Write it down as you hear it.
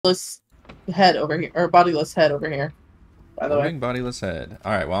bodiless head over here, or bodiless head over here. By the way, bodiless head.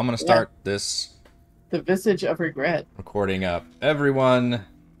 All right. Well, I'm gonna start this. The visage of regret. Recording up, everyone.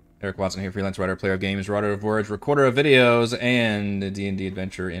 Eric Watson here, freelance writer, player of games, writer of words, recorder of videos, and a D&D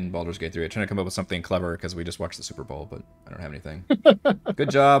adventure in Baldur's Gate 3. I'm trying to come up with something clever because we just watched the Super Bowl, but I don't have anything.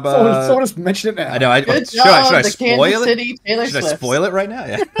 Good job. Someone just mentioned it now. I know. Good Should job, I the spoil Kansas it? City Taylor Should I Swift. spoil it right now?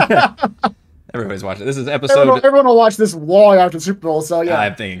 Yeah. Everybody's watching. This is episode... Everyone will watch this long after the Super Bowl, so yeah.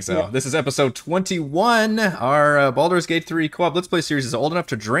 I'm thinking so. Yeah. This is episode 21. Our Baldur's Gate 3 co-op Let's Play series is old enough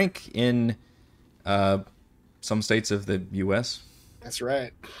to drink in some states of the U.S. That's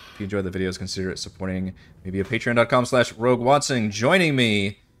right. If you enjoy the videos, consider it supporting maybe at patreon.com/RogueWatson. Joining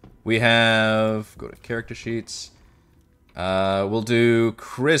me, we have... Go to character sheets. We'll do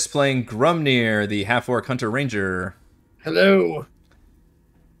Chris playing Grumnir, the half-orc hunter ranger. Hello.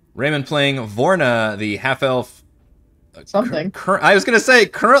 Raymond playing Vorna, the half-elf... Something. I was going to say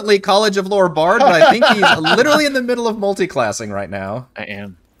currently College of Lore Bard, but I think he's literally in the middle of multi-classing right now. I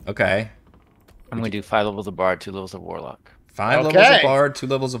am. Okay. I'm going to do 5 levels of Bard, 2 levels of Warlock. 5 levels of Bard, 2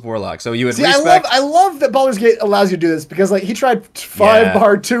 levels of Warlock. So you would See, respect... I love that Baldur's Gate allows you to do this, because like he tried 5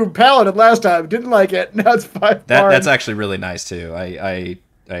 Bard, 2 Paladin last time, didn't like it, now it's 5 Bard. That's actually really nice too. I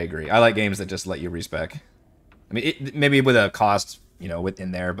agree. I like games that just let you respec. I mean, maybe with a cost, you know,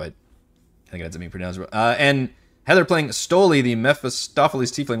 within there, but I think that's me pretty nice. And Heather playing Stoli, the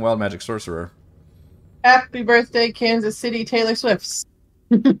Mephistopheles tiefling Wild Magic Sorcerer. Happy birthday, Kansas City Taylor Swifts.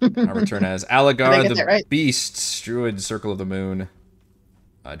 I return as Alagar, the right? Beast, Druid, Circle of the Moon.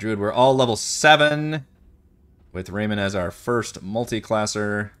 Druid, we're all level 7, with Raymond as our first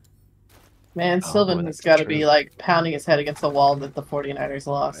multi-classer. Man, Sylvan has got to be like pounding his head against the wall that the 49ers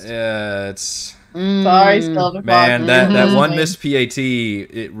lost. Yeah, it's... Sorry, Sylvan. Man, that one missed PAT,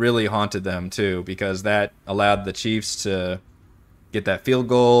 it really haunted them too, because that allowed the Chiefs to get that field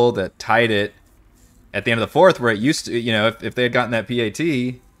goal that tied it at the end of the fourth, where it used to, you know, if they had gotten that PAT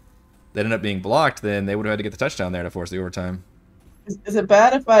that ended up being blocked, then they would have had to get the touchdown there to force the overtime. Is it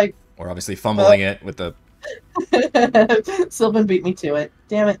bad if I... Or obviously fumbling it with the... Sylvan beat me to it.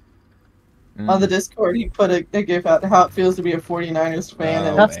 Damn it. On the Discord, he put a gif out how it feels to be a 49ers fan,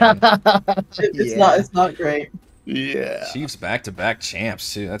 and it's not great. Yeah. Chiefs back-to-back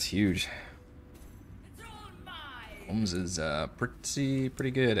champs too. That's huge. Holmes is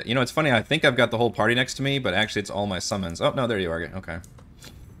pretty good. You know, it's funny. I think I've got the whole party next to me, but actually, it's all my summons. Oh no, there you are. Okay.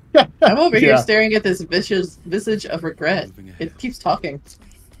 I'm over here staring at this visage of regret. It keeps talking.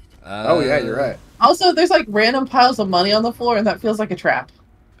 Oh yeah, you're right. Also, there's like random piles of money on the floor, and that feels like a trap.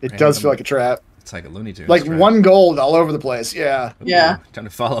 It does feel like a trap. It's like a Looney Tunes. Like trap. 1 gold all over the place. Yeah. Ooh, Yeah. Trying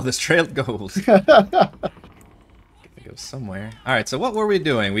to follow this trail of gold. Go somewhere. All right. So what were we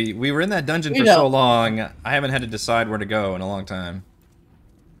doing? We were in that dungeon for so long. I haven't had to decide where to go in a long time.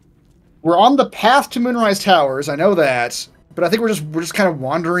 We're on the path to Moonrise Towers. I know that, but I think we're just kind of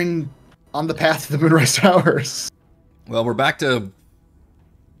wandering on the path to the Moonrise Towers. Well, we're back to.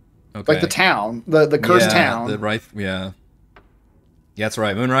 Okay. Like the town, the cursed town. Yeah, that's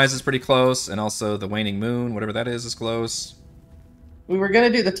right. Moonrise is pretty close, and also the waning moon, whatever that is close. We were gonna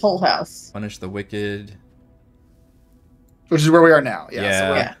do the tollhouse. Punish the wicked. Which is where we are now.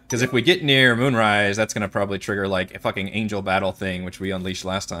 Yeah. Because if we get near Moonrise, that's gonna probably trigger like a fucking angel battle thing, which we unleashed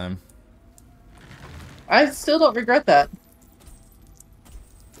last time. I still don't regret that.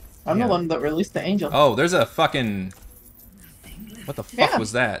 I'm the one that released the angel. Oh, there's a fucking... What the fuck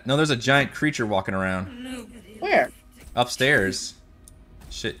was that? No, there's a giant creature walking around. Where? Upstairs.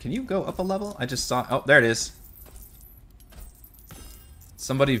 Shit, can you go up a level? I just saw... Oh, there it is.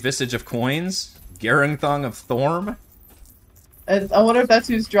 Somebody visage of coins? Garungthong of Thorm? I wonder if that's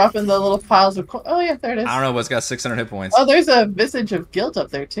who's dropping the little piles of coins. Oh yeah, there it is. I don't know, but it's got 600 hit points. Oh, there's a visage of guilt up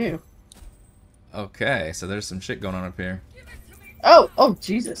there too. Okay, so there's some shit going on up here. Oh,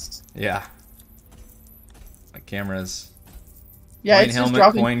 Jesus. Yeah. My camera's... Yeah, coin it's helmet, just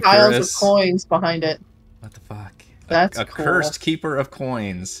dropping coin piles cuirass. of coins behind it. What the fuck? That's a cool. cursed keeper of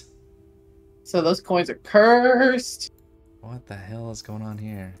coins. So those coins are cursed. What the hell is going on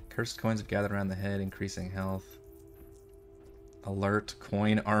here? Cursed coins have gathered around the head, increasing health. Alert,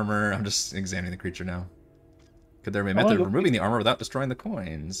 coin armor. I'm just examining the creature now. Could there be a method of removing the armor without destroying the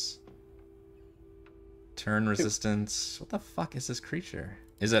coins? Turn resistance. What the fuck is this creature?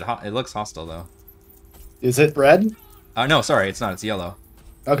 Is it it looks hostile though. Is it red? No, sorry, it's not. It's yellow.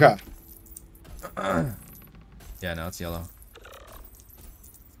 Okay. Yeah, no, it's yellow.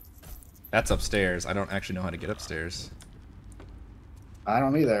 That's upstairs. I don't actually know how to get upstairs. I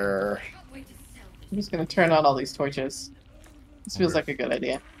don't either. I'm just gonna turn on all these torches. This feels like a good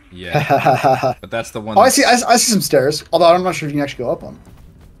idea. Yeah. But that's the one. Oh, I see some stairs. Although I'm not sure if you can actually go up them.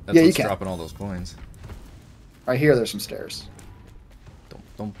 That's Yeah, you what's can. dropping all those coins. Right here, there's some stairs.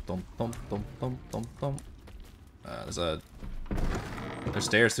 There's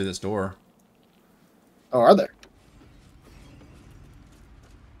stairs through this door Oh, are there?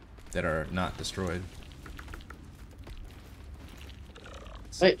 that are not destroyed.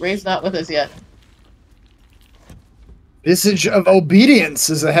 Wait, Ray's not with us yet. Visage of Obedience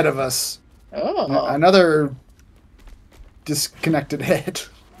is ahead of us. Oh. Another disconnected head.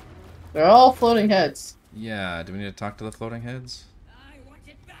 They're all floating heads. Yeah, do we need to talk to the floating heads?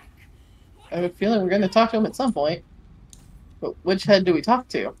 I have a feeling we're going to talk to them at some point. But which head do we talk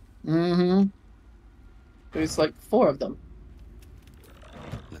to? Mm-hmm. There's like 4 of them.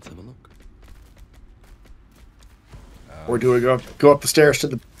 Let's have a look. Or do we go up the stairs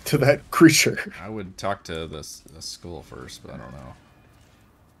to that creature? I would talk to the skull first, but I don't know.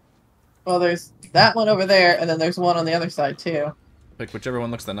 Well, there's that one over there, and then there's one on the other side, too. Pick whichever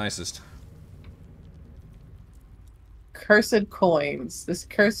one looks the nicest. Cursed coins. This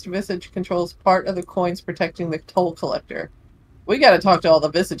cursed visage controls part of the coins protecting the toll collector. We gotta talk to all the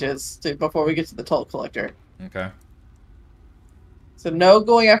visages before we get to the toll collector. Okay. So no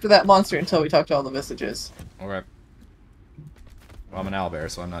going after that monster until we talk to all the visages. Alright. Well, I'm an owlbear,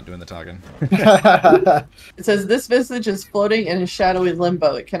 so I'm not doing the talking. It says this visage is floating in a shadowy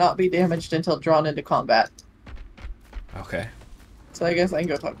limbo. It cannot be damaged until drawn into combat. Okay. So I guess I can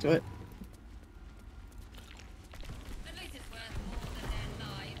go talk to it.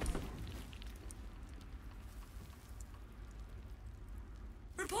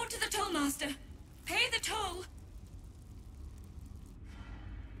 Report to the tollmaster. Pay the toll.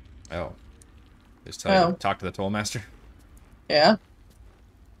 Oh. Just tell you to talk to the tollmaster? Yeah.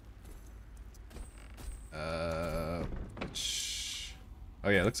 Oh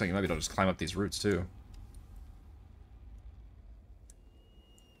yeah, it looks like you might be able to just climb up these roots too.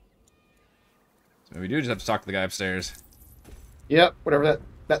 So we do just have to talk to the guy upstairs. Yep, whatever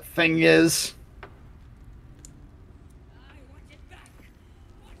that thing is.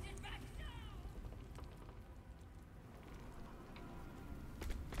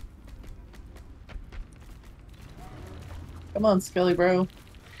 Come on, Skelly bro.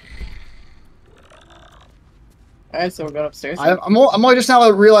 Alright, so we're going upstairs. I'm only just now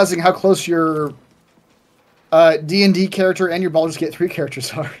realizing how close your D&D character and your Baldur's Gate 3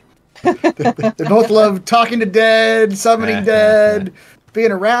 characters are. They both love talking to dead, summoning dead,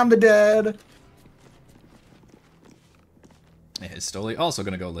 being around the dead. Is Stoli also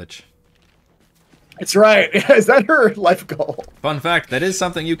gonna go lich? That's right. Is that her life goal? Fun fact, that is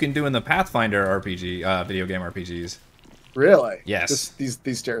something you can do in the Pathfinder RPG, video game RPGs. Really? Yes. These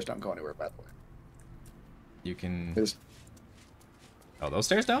stairs don't go anywhere, by the way. You can... There's... Oh, those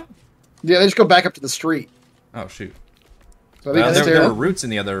stairs don't? Yeah, they just go back up to the street. Oh, shoot. So I think there were roots in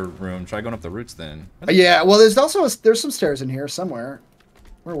the other room. Try going up the roots then. Yeah, well, there's also there's some stairs in here somewhere.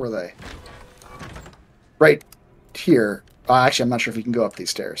 Where were they? Right here. Actually, I'm not sure if you can go up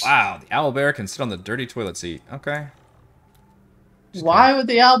these stairs. Wow, the owlbear can sit on the dirty toilet seat. Okay. Why would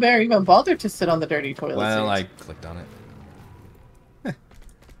the owlbear even bother to sit on the dirty toilet seat? Well, I clicked on it.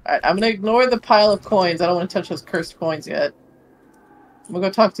 Alright, I'm gonna ignore the pile of coins. I don't want to touch those cursed coins yet. I'm gonna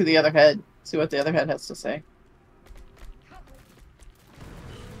go talk to the other head. See what the other head has to say.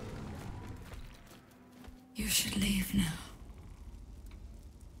 You should leave now.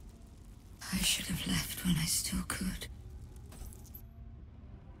 I should have left when I still could.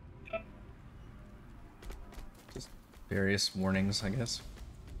 Just various warnings, I guess.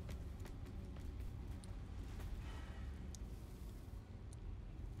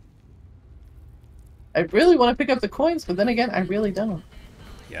 I really want to pick up the coins, but then again, I really don't.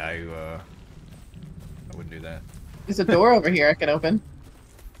 Yeah, I wouldn't do that. There's a door over here I can open.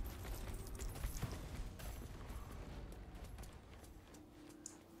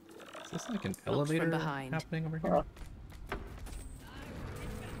 Is this like an elevator happening over here?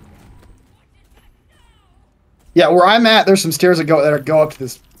 Yeah, where I'm at, there's some stairs that go up to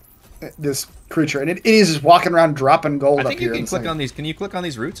this creature, and it is just walking around dropping gold up here. I think you can click on these. Can you click on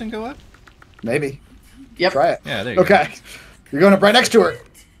these roots and go up? Maybe. Yep. Try it. Yeah, there you go. Okay. You're going up right next to her.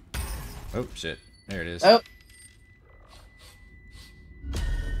 Oh, shit. There it is. Oh.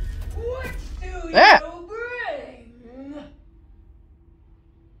 What do you bring?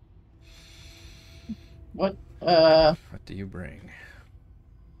 What? What do you bring?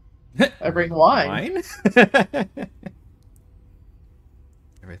 I bring wine. Wine?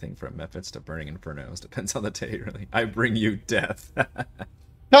 Everything from methods to burning infernos depends on the day, really. I bring you death.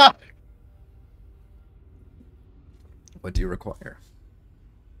 Ha! What do you require?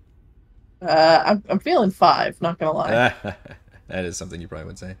 I'm feeling 5, not gonna lie. That is something you probably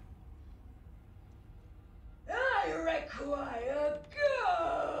would say. I require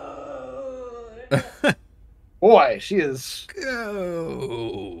gold. Boy, she is.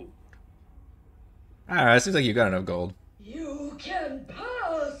 Go. Alright, seems like you got enough gold. You can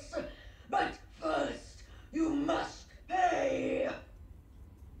pass, but first you must pay.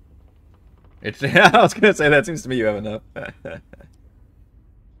 It's, I was gonna say that seems to me you have enough.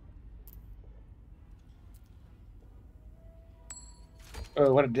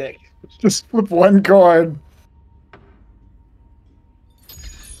 Oh, what a dick. Just flip one coin.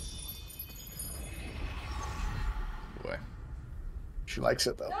 Boy. She likes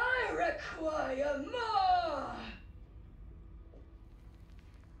it, though. I require more.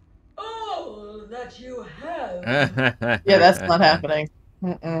 All that you have. Yeah, that's not happening.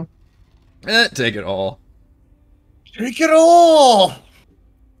 Mm-mm. Take it all. Take it all!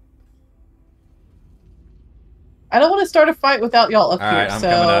 I don't want to start a fight without y'all up All here, right, I'm so...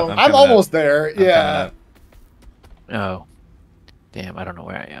 coming up. I'm almost there, I'm yeah. Oh. Damn, I don't know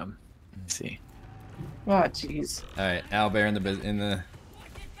where I am. Let's see. Oh, jeez. Alright, Owlbear in the...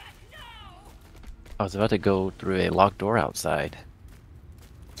 I was about to go through a locked door outside.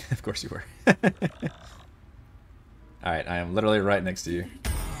 Of course you were. Alright, I am literally right next to you.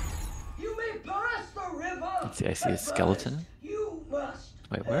 You may pass the river. Let's see, I see a but skeleton. first You must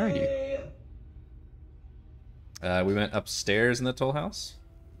Wait, where are you? pay. We went upstairs in the toll house.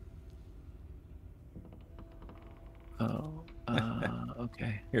 Oh,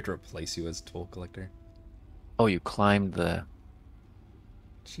 okay. Here to replace you as toll collector. Oh, you climbed the...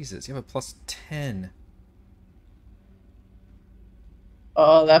 Jesus, you have a plus 10.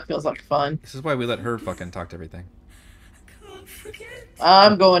 Oh, that feels like fun. This is why we let her fucking talk to everything. Can't forget.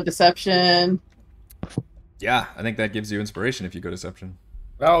 I'm going deception. Yeah, I think that gives you inspiration if you go deception.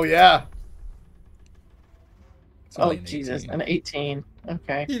 Oh, yeah. It's Oh, only an Jesus. 18. An 18.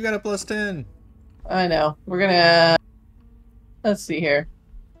 Okay. You got a plus 10. I know. We're gonna... Let's see here.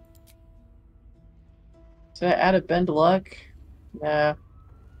 Should I add a bend luck? Nah.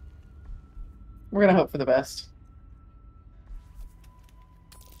 We're gonna hope for the best.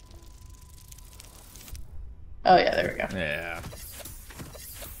 Oh, yeah, there we go. Yeah.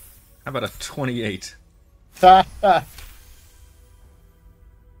 How about a 28?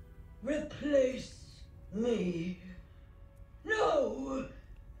 Replace me. No.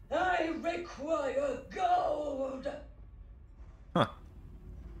 I require gold. Huh.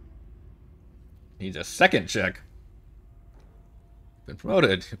 Needs a second check. Been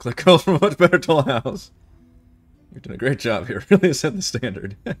promoted. Click gold for a much better toll house. You've done a great job here. Really set the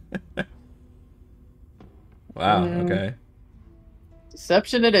standard. Wow, okay.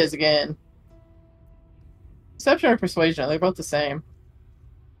 Deception it is again. Deception or persuasion, they're both the same.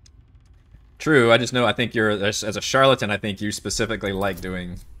 True, I just know I think you're, as a charlatan, I think you specifically like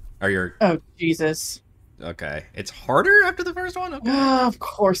doing, or you're... Oh, Jesus. Okay. It's harder after the first one? Okay. Oh, of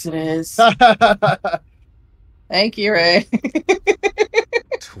course it is. Thank you, Ray.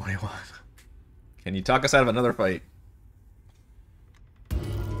 21. Can you talk us out of another fight?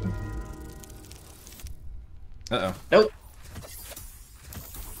 Uh-oh. Nope.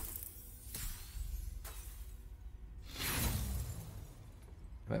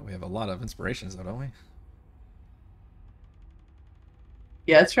 But we have a lot of inspirations, though, don't we?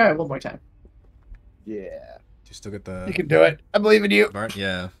 Yeah, let's try it one more time. Yeah. Do you still get the... You can do it. I believe in you. Bart?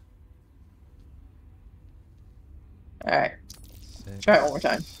 Yeah. Alright. Six. Try it one more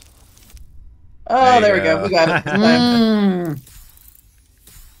time. Oh, there we go. We got it.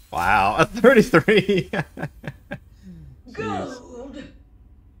 Wow, a 33. Gold.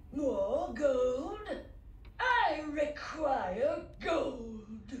 More gold. I require gold.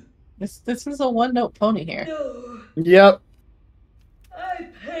 This is a one-note pony here. No. Yep. I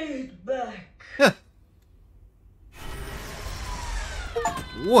paid back.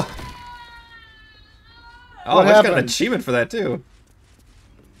 What? Oh, What I just got an happened? achievement for that, too.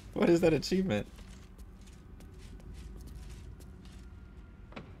 What is that achievement?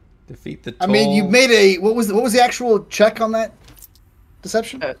 Defeat the toll... I mean, you made a... What was the actual check on that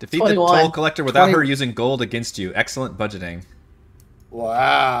deception? Defeat 21. the toll collector without 20. her using gold against you. Excellent budgeting.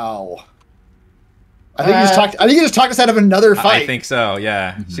 Wow. I think you just talked us out of another fight. I think so,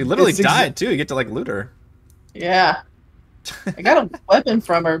 yeah. She literally It's died, too. You get to, like, loot her. Yeah. I got a weapon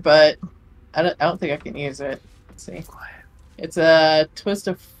from her, but I don't think I can use it. Let's see. It's a twist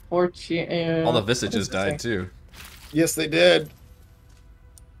of fortune. All the What is visages this died, thing? too. Yes, they did.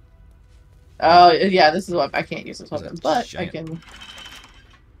 Oh, yeah, this is what I can't use this There's weapon, a but I giant- can.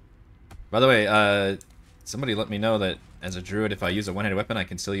 By the way, somebody let me know that as a druid, if I use a one-handed weapon, I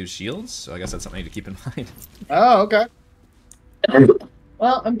can still use shields. So I guess that's something I need to keep in mind. Oh, okay.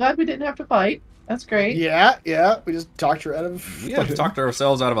 Well, I'm glad we didn't have to fight. That's great. Yeah, yeah. We just talked her out of. We have talked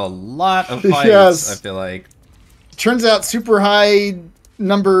ourselves out of a lot of fights, Yes. I feel like. Turns out super high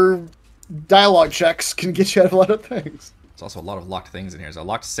number dialogue checks can get you out of a lot of things. There's also a lot of locked things in here. There's a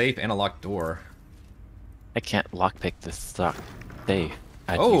locked safe and a locked door. I can't lockpick this safe. I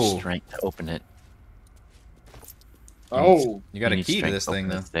had to Oh. use strength to open it. Oh. You got a need key to strength this thing, open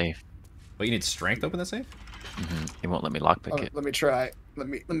though. the safe. But you need strength to open the safe? It won't let me lockpick it. Let me try. Let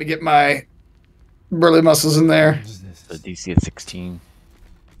me get my burly muscles in there. The DC at 16.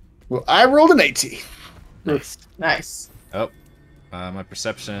 Well, I rolled an 18. Nice. Nice. Oh. My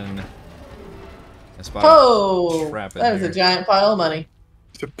perception. I spotted Oh, a trap in that is here. a giant pile of money.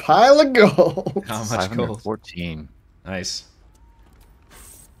 It's a pile of gold. How much gold? 514. Nice.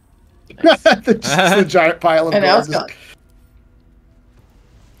 Just a giant pile of And now it's gold. gone.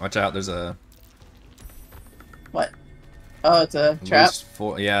 Watch out, there's a What? Oh, it's a trap.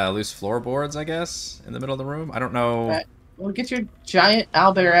 loose floorboards, I guess, in the middle of the room. I don't know. Right. Well, get your giant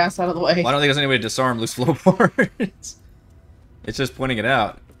owlbear ass out of the way. Well, I don't think there's any way to disarm loose floorboards. It's just pointing it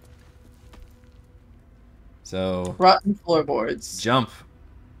out. So Rotten floorboards. jump,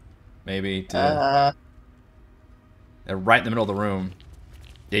 maybe to right in the middle of the room.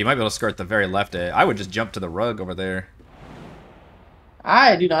 Yeah, you might be able to skirt the very left edge. I would just jump to the rug over there.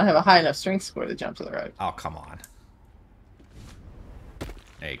 I do not have a high enough strength score to jump to the rug. Oh, come on.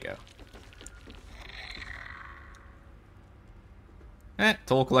 There you go.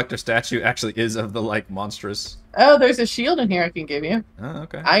 Toll collector statue actually is of the, like, monstrous... Oh, there's a shield in here I can give you. Oh,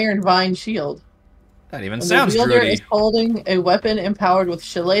 okay. Iron Vine Shield. That even When sounds the wielder druidy. is holding a weapon empowered with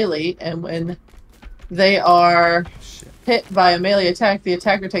shillelagh, and when they are Shit. hit by a melee attack, the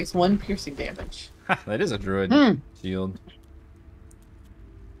attacker takes 1 piercing damage. Ha, that is a druid shield.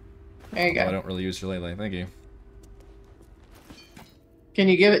 There you Well, I go. don't really use shillelagh, thank you. Can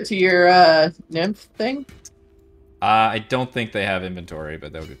you give it to your nymph thing? I don't think they have inventory,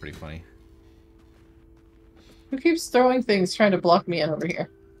 but that would be pretty funny. Who keeps throwing things trying to block me in over here?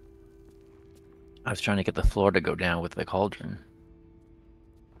 I was trying to get the floor to go down with the cauldron.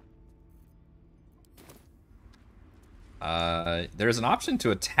 There's an option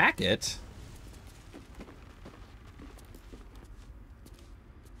to attack it.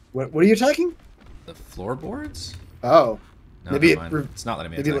 What are you attacking? The floorboards? Oh. No, Maybe never mind. It's not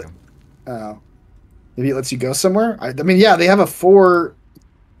letting me maybe attack them. Oh. Maybe it lets you go somewhere? I mean, yeah, they have a 4...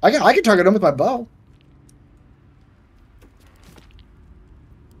 I can target them with my bow.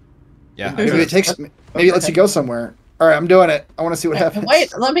 Yeah, Maybe it takes... Maybe it lets you go somewhere. Alright, I'm doing it. I want to see what happens.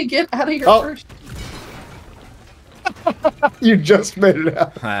 Wait, let me get out of here Oh. first. You just made it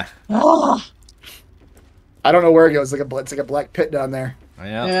out. Oh, I don't know where it goes. It's like a black pit down there.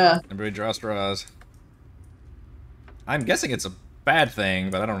 Yeah. yeah. Everybody draw straws. I'm guessing it's a bad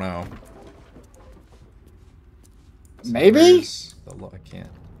thing, but I don't know. So Maybe? where's I can't.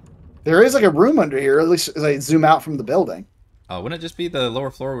 There is like a room under here, at least as I zoom out from the building. Oh, wouldn't it just be the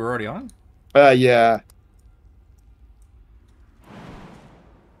lower floor we were already on? Yeah.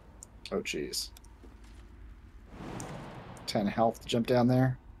 Oh, jeez. 10 health to jump down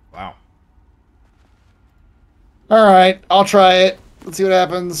there. Wow. Alright, I'll try it. Let's see what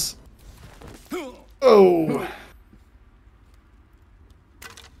happens. Oh.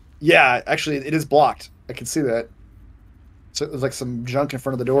 Yeah, actually, it is blocked. I can see that. So there's like some junk in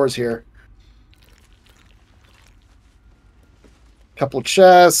front of the doors here. Couple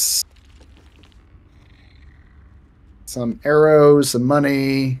chests. Some arrows, some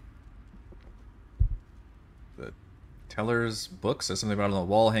money. The teller's book says something about on the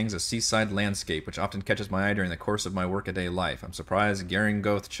wall hangs a seaside landscape, which often catches my eye during the course of my workaday life. I'm surprised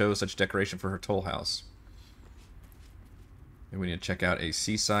Garingoth chose such decoration for her toll house. Maybe we need to check out a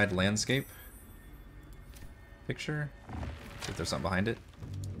seaside landscape picture. See if there's something behind it.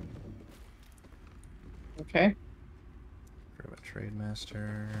 Okay. Forgot about Trade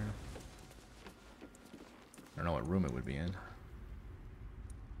Master. I don't know what room it would be in.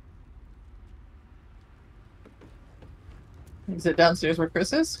 Is it downstairs where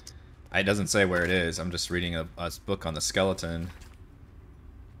Chris is? It doesn't say where it is. I'm just reading a book on the skeleton.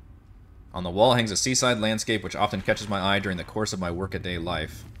 On the wall hangs a seaside landscape which often catches my eye during the course of my workaday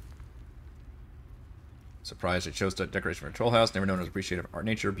life. Surprised it chose decoration for a troll house. Never known as appreciative art,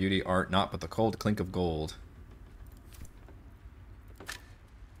 nature, beauty, art, not but the cold clink of gold.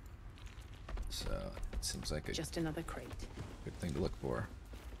 So it seems like a Just another crate. good thing to look for.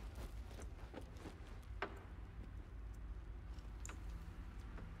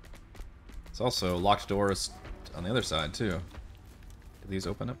 It's also locked doors on the other side too. Do these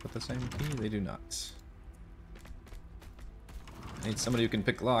open up with the same key? They do not. I need somebody who can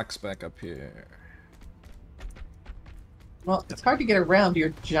pick locks back up here. Well, it's hard to get around your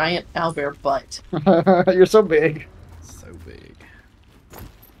giant owlbear butt. You're so big. So big.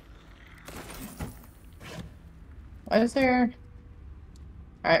 Why is there...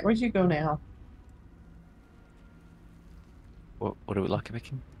 Alright, where'd you go now? What are we lucky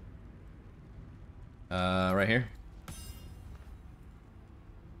picking? Right here.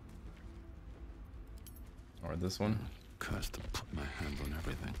 Or this one. Cursed to put my hands on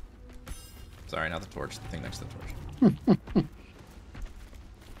everything. Sorry, not the torch. The thing next to the torch.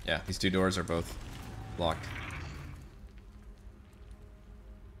 Yeah, these two doors are both locked.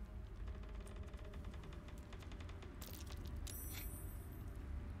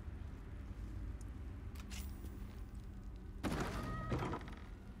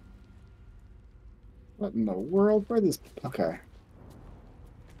 What in the world? Where are these? Okay.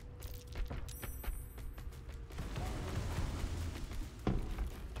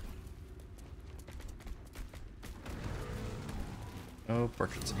 No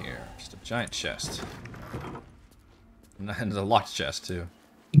portraits in here. Just a giant chest. And a locked chest, too.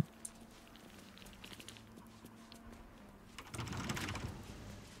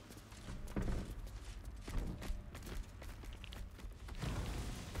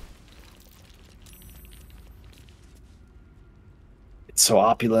 It's so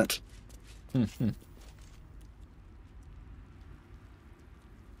opulent. There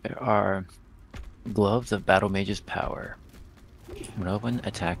are gloves of battle mage's power. When open,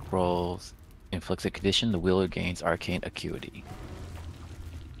 attack rolls inflicts a condition, the wielder gains arcane acuity.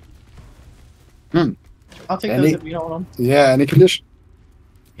 Hmm. I'll take Any- those if you don't want them. Yeah, any condition.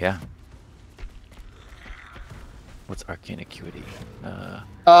 Yeah. What's arcane acuity?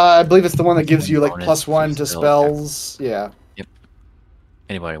 I believe it's the one that gives you like Bonus +1 to to spell spells. Yeah.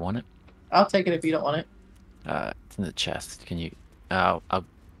 Anybody want it? I'll take it if you don't want it. It's in the chest. Can you? I'll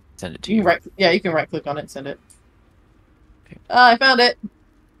send it to You you. can you can right click on it and send it. I found it.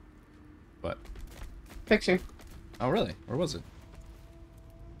 What? Picture. Oh, really? Where was it?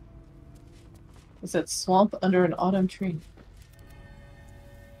 It said swamp under an autumn tree.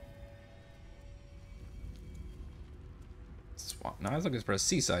 Swamp. No, I was looking for a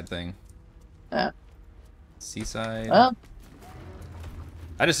seaside thing. Seaside. Well,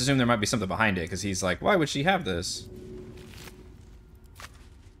 I just assumed there might be something behind it, because he's like, why would she have this?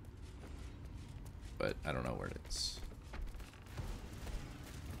 But I don't know where it is.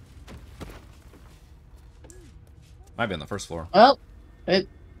 Might be on the first floor. well, it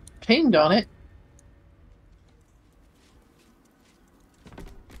pinged on it.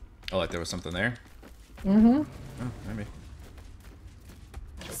 Oh, like there was something there? Mm-hmm. Oh, maybe.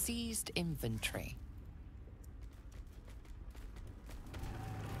 Seized inventory.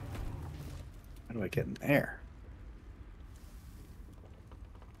 How do I get in there?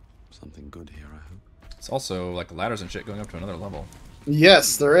 Something good here, I hope. It's also like ladders and shit going up to another level.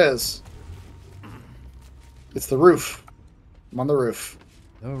 Yes, there is. It's the roof. I'm on the roof.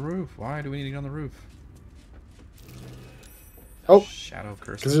 The roof. Why do we need to get on the roof? Oh. Shadow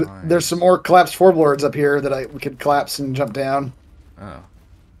curse. Because there's some more collapsed floorboards up here that we could collapse and jump down. Oh.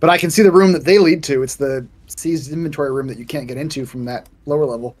 But I can see the room that they lead to. It's the seized inventory room that you can't get into from that lower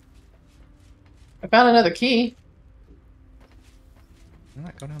level. I found another key. Can I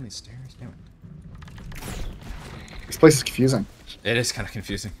not go down these stairs? Damn it. This place is confusing. It is kind of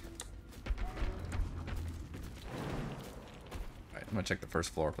confusing. Alright, I'm gonna check the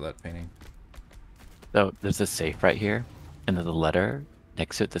first floor for that painting. So there's a safe right here, and there's a letter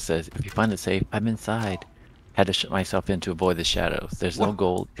next to it that says, "If you find the safe, I'm inside. Had to shut myself in to avoid the shadows. There's no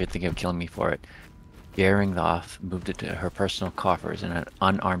gold. If you're thinking of killing me for it." Daring off, moved it to her personal coffers and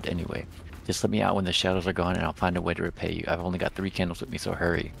unarmed anyway. Just let me out when the shadows are gone, and I'll find a way to repay you. I've only got 3 candles with me, so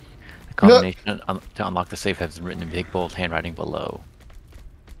hurry. The combination to unlock the safe has been written in big, bold handwriting below.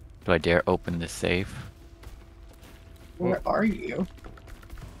 Do I dare open this safe? Where are you?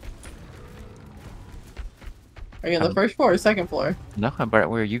 Are you on the first floor or second floor? No, I'm right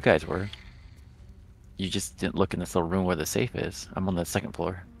where you guys were. You just didn't look in this little room where the safe is. I'm on the second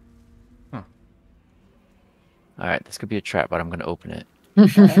floor. Huh. Alright, this could be a trap, but I'm going to open it.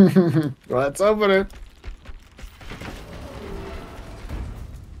 Let's open it.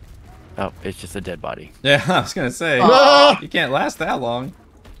 Oh, it's just a dead body. Yeah, I was gonna say. Ah! You can't last that long.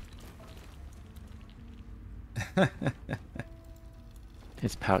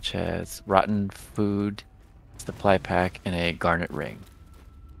 His pouch has rotten food, supply pack, and a garnet ring.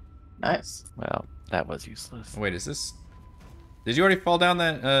 Nice. Well, that was useless. Wait, is this... Did you already fall down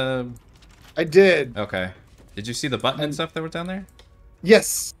that, I did. Okay. Did you see the button and stuff that was down there?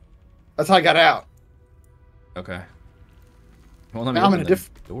 Yes. That's how I got out. Okay. Well, let me Now I'm open in a the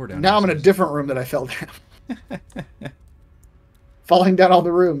door down Now I'm in a downstairs. different room that I fell down. Falling down all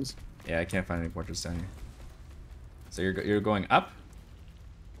the rooms. Yeah, I can't find any portraits down here. So you're going up?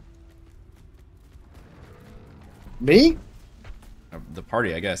 Me? The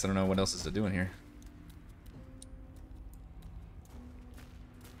party, I guess. I don't know what else is to do in here.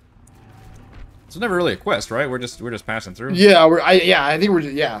 It's never really a quest, right? We're just passing through. Yeah, I think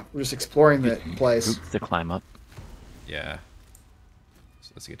we're just exploring the place. Oops, to climb up. Yeah.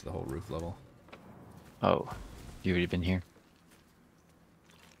 So let's get to the whole roof level. Oh, you already been here?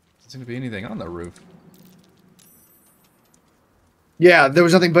 Doesn't seem to be anything on the roof. Yeah, there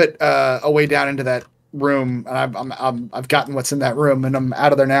was nothing but a way down into that room, and I've gotten what's in that room, and I'm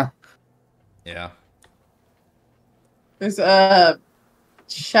out of there now. Yeah. There's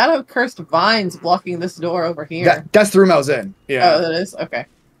shadow cursed vines blocking this door over here. That's the room I was in. Yeah. Oh, that is? Okay.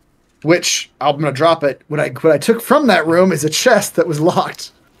 Which I'm gonna drop it. What I took from that room is a chest that was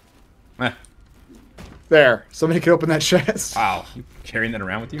locked. Eh. There, somebody could open that chest. Wow. You carrying that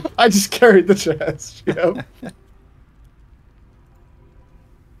around with you? I just carried the chest. Yep.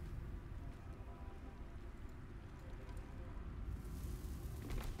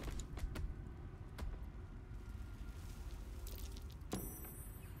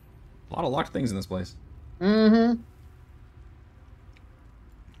 A lot of locked things in this place. Mm-hmm.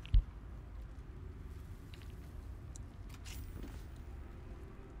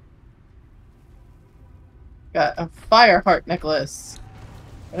 Got a fire heart necklace.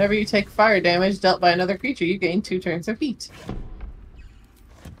 Whenever you take fire damage dealt by another creature, you gain 2 turns of heat.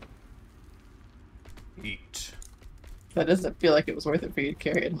 Eat. That doesn't feel like it was worth it for you to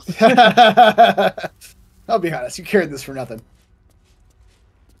carry it. I'll be honest, you carried this for nothing.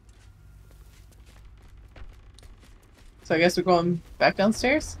 So I guess we're going back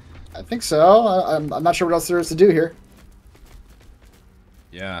downstairs? I think so. I'm not sure what else there is to do here.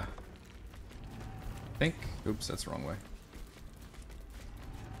 Yeah. I think. Oops, that's the wrong way.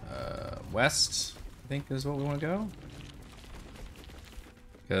 West, I think, is what we want to go.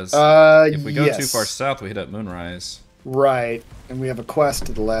 Because if we go too far south, we hit up Moonrise. Right, and we have a quest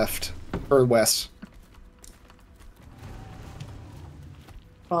to the left or west.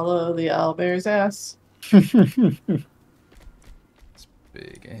 Follow the owlbear's ass. It's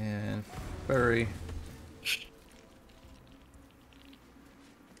big and furry.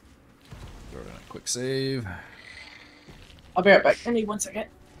 Throw in a quick save. I'll be right back. I need 1 second.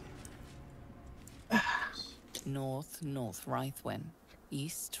 North Reithwin,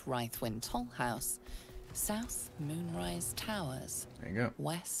 East Reithwin Tollhouse, South Moonrise Towers, There you go.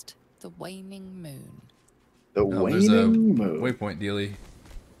 West the Waning Moon. The There's a waning moon. waypoint dealie.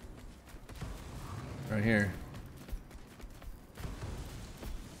 Right here.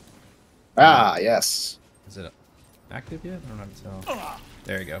 Ah, yes. Is it active yet? I don't know how to tell.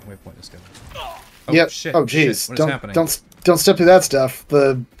 There you go. Waypoint discovered. Oh, Yep. shit. Oh, Shit. jeez. What is happening? Don't step through that stuff.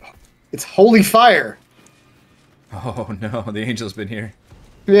 It's holy fire. Oh no, the angel's been here.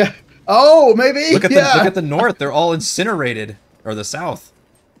 Yeah. Oh, maybe. Look at yeah. look at the north. They're all incinerated, or the south.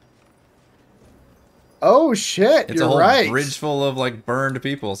 Oh shit! It's You're a whole right. bridge full of like burned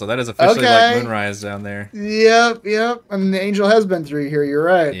people. So that is officially Okay. like Moonrise down there. Yep. And the angel has been through here. You're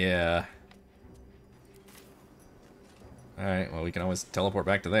right. Yeah. All right. Well, we can always teleport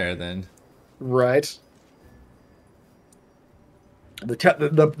back to there then. Right.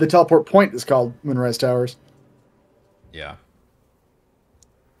 The teleport point is called Moonrise Towers. Yeah.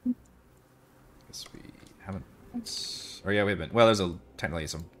 Guess we haven't. Or yeah, we haven't. Well, there's technically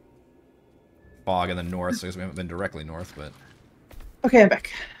some fog in the north, so I guess we haven't been directly north, but. Okay, I'm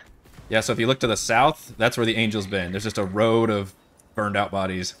back. Yeah, so if you look to the south, that's where the angel's been. There's just a road of burned out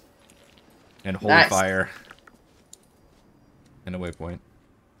bodies and holy Nice. fire and a waypoint.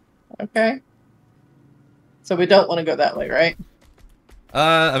 Okay. So we don't want to go that way, right?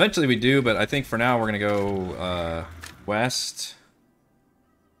 Eventually we do, but I think for now we're gonna go west,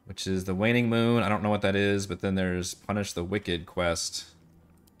 which is the Waning Moon. I don't know what that is, but then there's Punish the Wicked quest.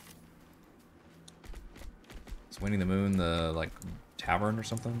 Is Waning the Moon the like tavern or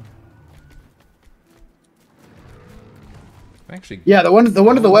something? Actually, Yeah, the one to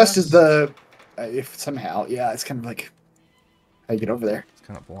the west is the. If somehow, yeah, it's kind of like how you get over there. it's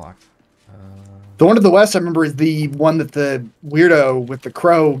kind of blocked. The one to the west, I remember, is the one that the weirdo with the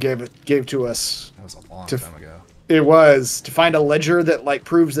crow gave to us. That was a long To- time ago. It was to find a ledger that like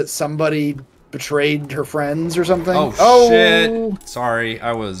proves that somebody betrayed her friends or something. Oh, shit! Sorry,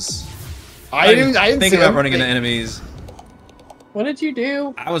 I was. I didn't think see about him. running into enemies. What did you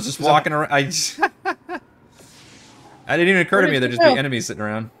do? I was just walking around. I didn't even occur to me did there'd you just be go? enemies sitting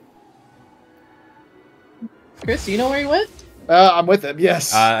around. Chris, do you know where you went? I'm with him.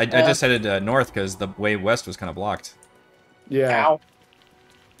 Yes. I just headed north because the way west was kind of blocked. Yeah. Ow.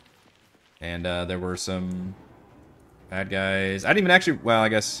 And there were some bad guys. I didn't even actually. Well, I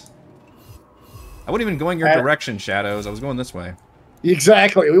guess I wasn't even going your direction, Shadows. I was going this way.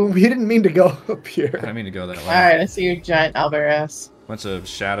 Exactly. We didn't mean to go up here. I didn't mean to go that way. Alright, I see your giant owlbear ass. Bunch of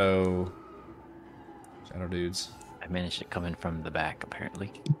shadow dudes. I managed to come in from the back,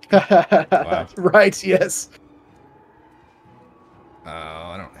 apparently. Wow. Right, yes. Oh,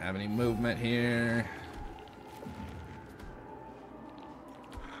 I don't have any movement here.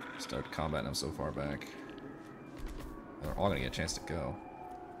 Start combat and I'm so far back. They're all gonna get a chance to go.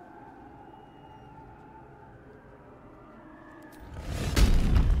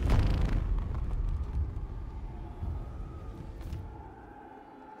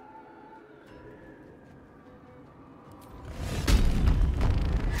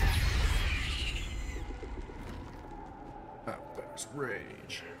 There's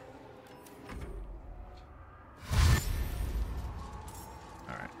rage.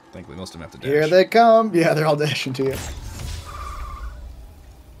 Alright, I think most of them have to dash. Here they come. Yeah, they're all dashing to you.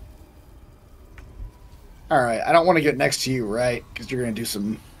 Alright, I don't want to get next to you, right? Because you're going to do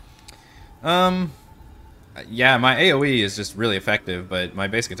some... Yeah, my AoE is just really effective, but my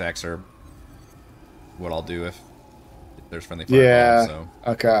basic attacks are what I'll do if there's friendly fire. Yeah, so.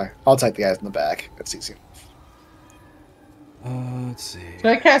 okay. I'll take the guys in the back. That's easy. Let's see. Should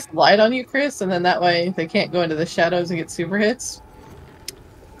I cast light on you, Chris? And then that way they can't go into the shadows and get super hits?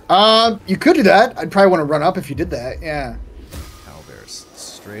 You could do that. I'd probably want to run up if you did that, yeah. Owlbear's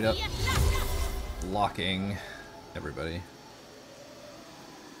straight up blocking everybody.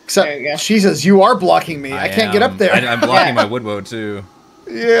 Except she says, you are blocking me. I can't get up there. I'm blocking my woodwoe, too.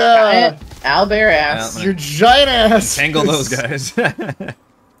 Yeah. Owlbear ass. Your giant ass. Tangle those guys.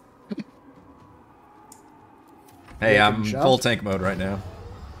 Hey, I'm full tank mode right now.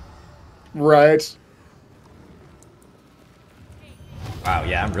 Right. Wow,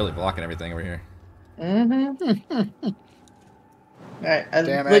 yeah, I'm really blocking everything over here. Mm-hmm. Alright,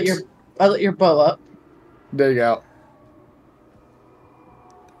 I lit your bow up. There you go.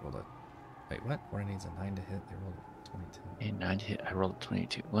 Rolled a... Wait, what? Warren needs a 9 to hit. They rolled a 22. A 9 to hit. I rolled a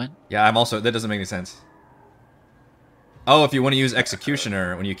 22. What? Yeah, I'm also... That doesn't make any sense. Oh, if you want to use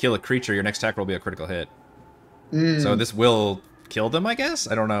Executioner, when you kill a creature, your next attack will be a critical hit. So this will kill them, I guess?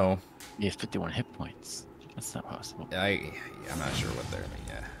 I don't know. He has 51 hit points. That's not possible. I'm not sure what they're...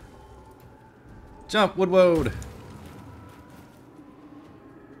 Yeah. Jump, Woodwode!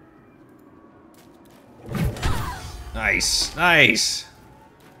 Nice, nice!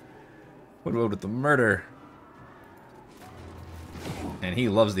 Woodwode with the murder. And he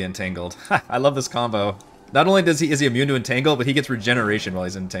loves the entangled. I love this combo. Not only is he immune to entangle, but he gets regeneration while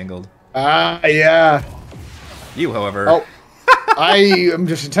he's entangled. Yeah. You, however... Oh, I am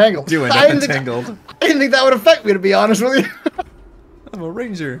just entangled. Doing entangled. I didn't think that would affect me, to be honest with you. I'm a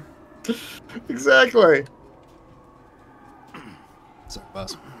ranger. Exactly. Sorry,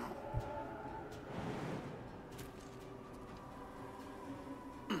 boss.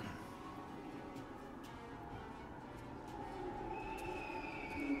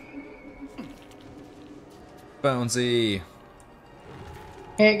 Bonesy.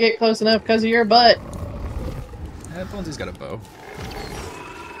 Can't get close enough because of your butt. Yeah, Bonesy's got a bow.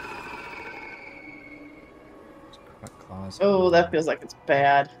 Oh, that feels like it's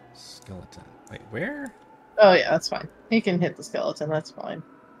bad. Skeleton. Wait, where? Oh yeah, that's fine. He can hit the skeleton, that's fine.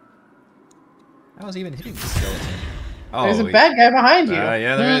 How is he even hitting the skeleton? Oh, there's a bad guy behind you.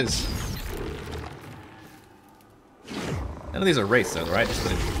 Yeah, there is. None of these are wraiths, though, right? Just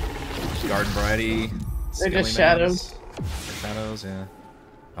the garden variety. They're just shadows. They're shadows, yeah.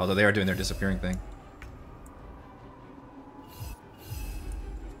 Although they are doing their disappearing thing.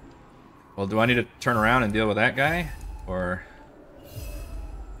 Well, do I need to turn around and deal with that guy? Or...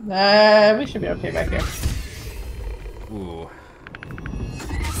 We should be okay back here. Ooh.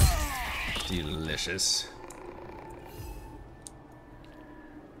 Delicious.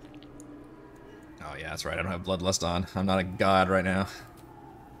 Oh yeah, that's right. I don't have Bloodlust on. I'm not a god right now.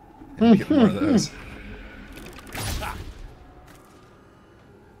 I need to get more of those.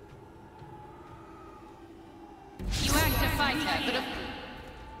 You aren't a fighter,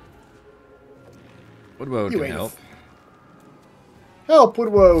 but Woodwode can help. Help,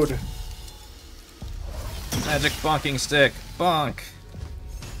 Woodwode. Magic bonking stick. Bonk.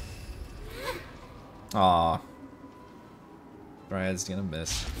 Aw. Dryad's gonna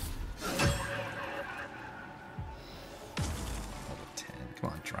miss. Level 10. Come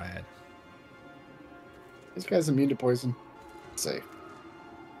on, Dryad. This guy's immune to poison. Safe.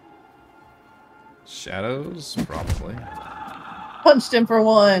 Shadows? Probably. Punched him for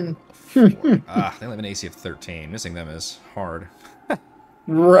 1. They only have an AC of 13. Missing them is hard.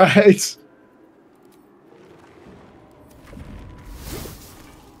 Right.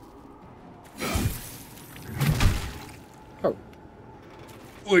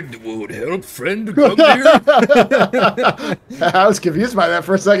 Would help friend Grumnir? I was confused by that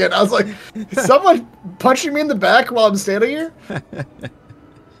for a second. I was like, is someone punching me in the back while I'm standing here?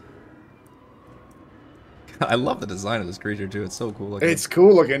 I love the design of this creature too. It's so cool looking. It's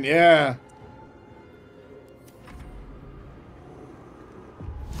cool looking, yeah.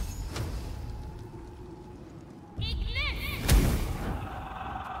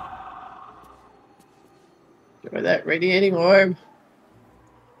 Give her that radiating orb.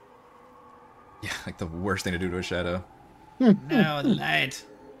 Yeah, like the worst thing to do to a shadow. Now light.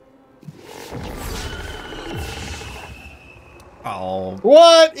 Oh.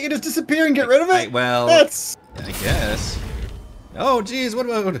 What? You can just disappear and get rid of it? Well, that's... I guess. Oh, geez, what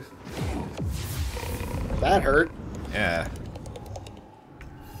about... That hurt. Yeah.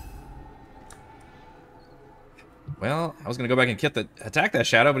 Well, I was gonna go back and attack that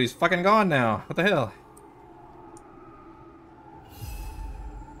shadow, but he's fucking gone now. What the hell?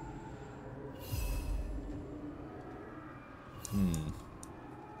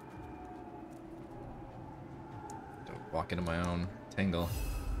 Don't walk into my own tangle.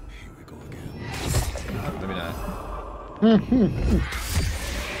 Here we go again. Maybe not.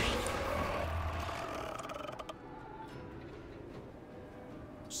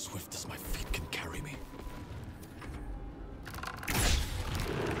 Swift as my feet can carry me.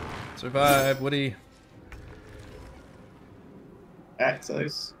 Survive, Woody. Alright, so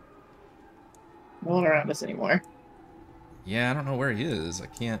there's no one around us anymore. Yeah, I don't know where he is. I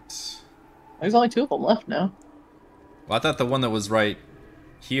can't... There's only 2 of them left now. Well, I thought the one that was right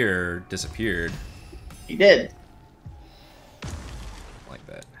here disappeared. He did. Like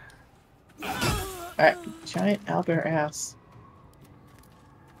that. Alright, giant owlbear ass.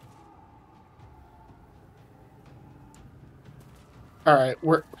 Alright,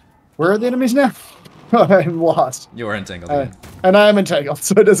 where are the enemies now? I'm lost. You are entangled again. And I'm entangled,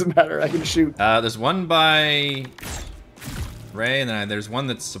 so it doesn't matter. I can shoot. There's one by Ray, and then there's one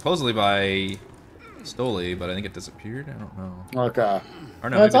that's supposedly by Stoli, but I think it disappeared. I don't know. Okay. Or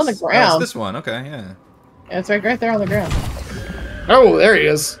no, No, it's maybe on the it's ground. this one. Okay, yeah. Yeah, it's right there on the ground. Oh, there he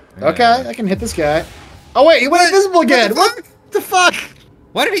is. Yeah. Okay, I can hit this guy. Oh wait, he went invisible again. What the fuck?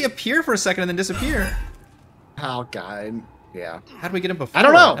 Why did he appear for a second and then disappear? Oh god. Yeah. How did we get him before? I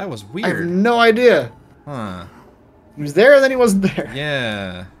don't know. That was I have weird. no idea. Huh. He was there and then he wasn't there.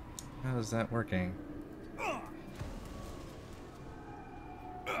 Yeah. How is that working?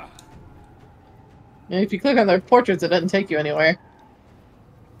 And if you click on their portraits, it doesn't take you anywhere.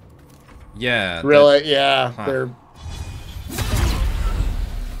 Yeah. Really? Yeah. Huh. They're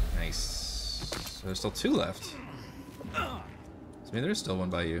Nice. So there's still 2 left. So maybe there's still one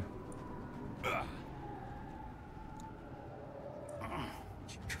by you.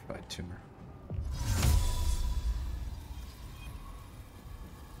 Putrefied tumor.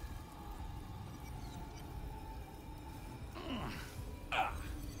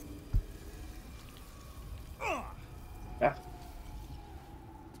 Yeah.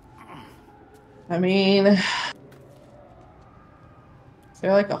 I mean, is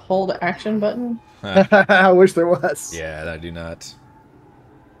there like a hold action button? I wish there was. Yeah, I do not.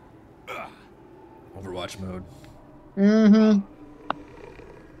 Overwatch mode. Mm-hmm.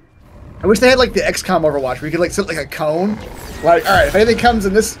 I wish they had like the XCOM Overwatch where you could like sit like a cone. Like, all right, if anything comes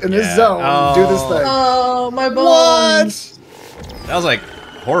in this zone, do this thing. Oh, my bones! What? That was like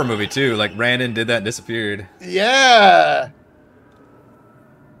horror movie too. Like ran in, did that, and disappeared. Yeah.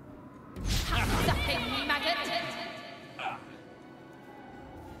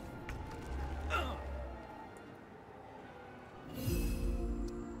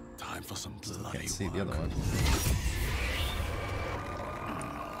 Time for some bloody Can't see the work. other one.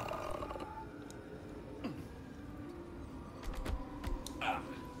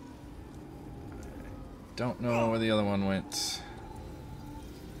 Don't know where the other one went.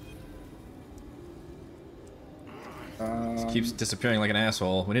 Keeps disappearing like an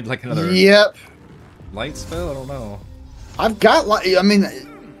asshole. We need like another Yep. light spell? I don't know. I've got light. I mean,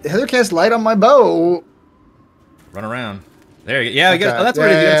 Heather cast light on my bow. Run around. There you go. Yeah, Okay. oh, that's where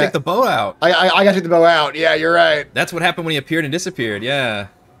Yeah, you gotta yeah. take the bow out. I got to take the bow out. Yeah, you're right. That's what happened when he appeared and disappeared. Yeah.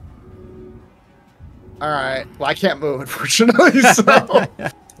 All right. Well, I can't move, unfortunately. So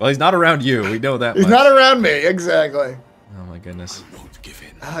Well, he's not around you. We know that he's much. not around me. Exactly. Oh my goodness. Won't give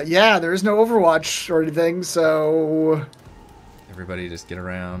in. Yeah, there is no Overwatch or anything, so Everybody just get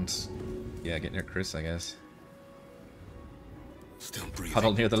around. Yeah, get near Chris, I guess. Still breathing.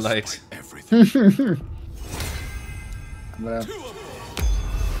 Huddle near the light. Everything. I'm gonna...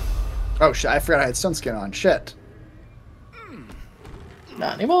 Oh shit! I forgot I had sunskin on. Shit.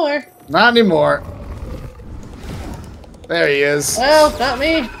 Not anymore. Not anymore. There he is. Well, not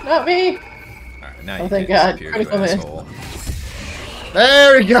me. Not me. Alright, now Oh, you thank can God. disappear, Critical you miss. asshole.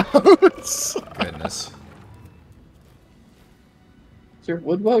 There he goes. Goodness. Is your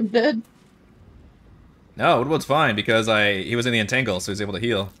woodwog dead? No, Woodwood's fine because he was in the entangle, so he was able to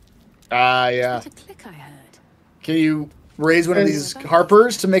heal. Ah, yeah. What a click I heard. Can you raise one of these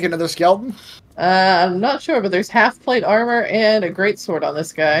harpers to make another skeleton? I'm not sure, but there's half plate armor and a greatsword on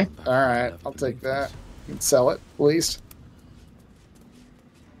this guy. All right, I'll take that. You can sell it, at least.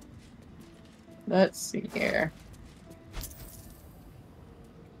 Let's see here.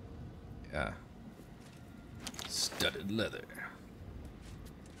 Yeah. Studded leather.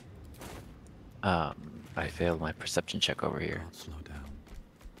 I failed my perception check over here. Slow down.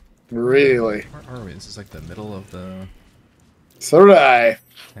 Really? Where are we? This is like the middle of the So did I.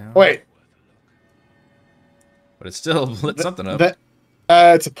 town. Wait. But it's still lit something up.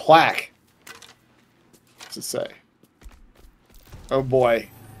 It's a plaque. What's it say? Oh boy.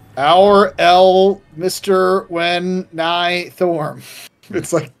 Our L. Mr. When Nigh Thorm.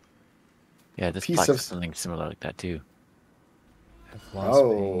 It's like Yeah, this Piece plaque of- is something similar like that too.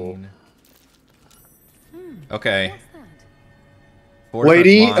 Oh. Okay. What's that? Four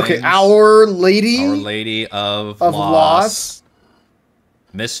Lady. different Okay, lines. Our Lady Our Lady of of Loss. Loss.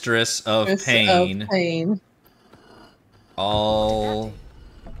 Mistress of Mistress Pain. Of pain. All.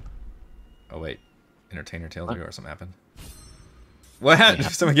 Oh wait, Entertainer Tales or something happened. What?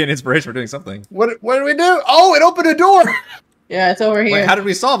 Someone getting inspiration for doing something. What did we do? Oh, it opened a door. Yeah, it's over here. Wait, how did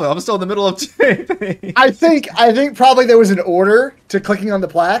we solve it? I'm still in the middle of two things. I think probably there was an order to clicking on the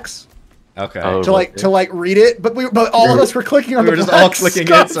plaques Okay. Oh. to read it, but all of us were clicking on We the were just all plaques. clicking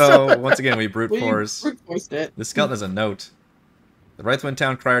it, so once again we brute We force. brute forced it. The skeleton has a note. The Reithwin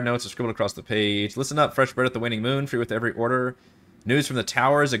town crier notes are scribbled across the page. Listen up, fresh bread at the waning moon, free with every order. News from the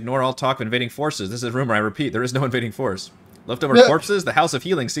towers, ignore all talk of invading forces. This is a rumor, I repeat, there is no invading force. Leftover Yeah. corpses, the House of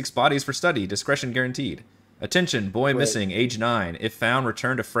Healing seeks bodies for study, discretion guaranteed. Attention, boy Wait. missing, age 9. If found,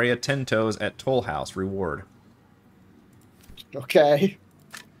 return to Freya 10 Toes at Tollhouse, reward. Okay.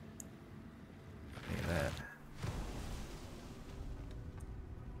 Look at that.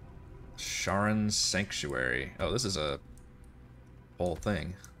 Sharon's Sanctuary. Oh, this is a whole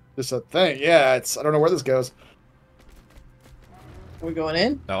thing. Just a thing. Yeah, I don't know where this goes. We're going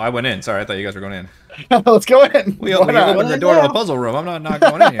in? Oh, I went in. Sorry, I thought you guys were going in. Let's go in. We Why not? opened the door to the puzzle room. I'm not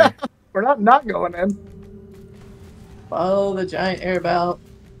going in here. We're not going in. Follow the giant airbell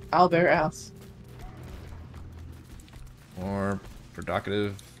owlbear house. More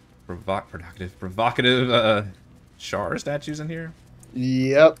provocative Shar statues in here.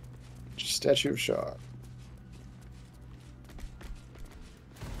 Yep. Statue of Shaw.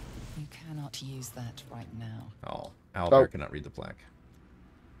 You cannot use that right now. Oh, Owlbear Oh. cannot read the plaque.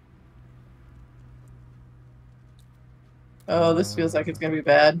 Oh, this feels like it's gonna be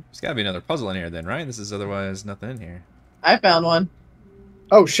bad. There's got to be another puzzle in here then, right? This is otherwise nothing in here. I found one.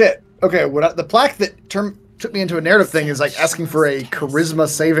 Oh shit. Okay, the plaque that took me into a narrative thing is like asking for a charisma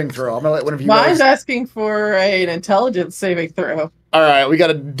saving throw. I'm gonna let one of you Mine's guys. asking for an intelligence saving throw. All right, we got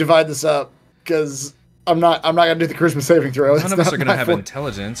to divide this up because I'm not gonna do the charisma saving throw. None It's of us not are going to my have forte.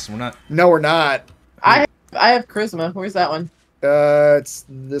 intelligence. We're not... No, we're not. I have charisma. Where's that one? It's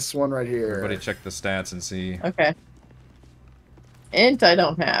this one right here. Everybody check the stats and see. Okay. Int I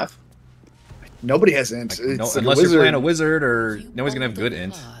don't have. Nobody has int. Like, no, It's like unless a you're wizard. playing a wizard or You nobody's going to have bold good of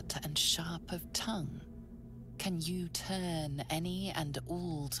int. heart and sharp of tongue. Can you turn any and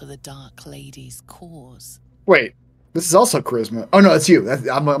all to the Dark Lady's cause? Wait, this is also charisma. Oh no, it's you.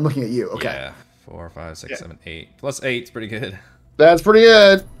 I'm looking at you. Okay, Yeah. 4, 5, 6, Yeah. 7, 8. Plus 8 is pretty good. that's pretty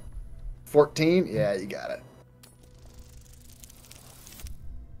good. 14. Yeah, you got it.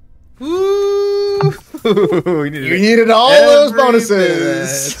 Woo! You You needed all those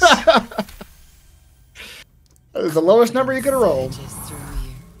bonuses. That was the lowest number you could have rolled. Surges through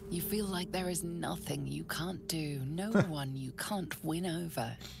you. You feel like there is nothing you can't do, no one you can't win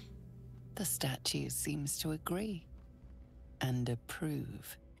over. The statue seems to agree and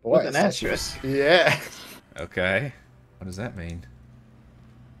approve. Boy, With an that's asterisk. just- Yeah. Okay. What does that mean?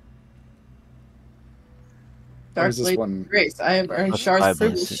 Dark is this Lady one? Grace. I have earned Plus Shar's 5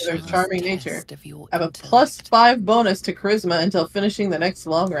 privilege bonuses. for their charming Test nature. of your I have a intellect. plus 5 bonus to charisma until finishing the next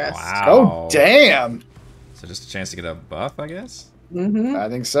long rest. Wow. Oh damn. So just a chance to get a buff, I guess? Mm-hmm. I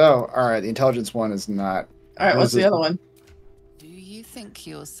think so. All right, the intelligence one is not. All right, what's the this? other one? Do you think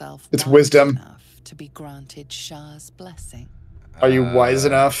yourself It's wise wisdom. enough to be granted Shah's blessing? Are you wise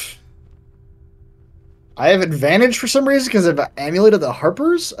enough? I have advantage for some reason because I've amulet of the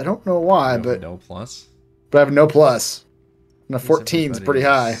Harpers. I don't know why, but no plus. But I have no plus. And a 14 is pretty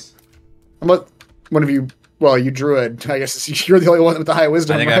high. I'm what? One of you? Well, you druid. I guess you're the only one with the high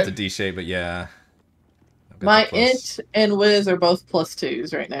wisdom. I think right? I have to D-shape, but yeah. My int and whiz are both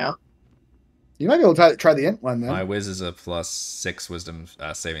 +2s right now. You might be able to try the int one then. My whiz is a +6 wisdom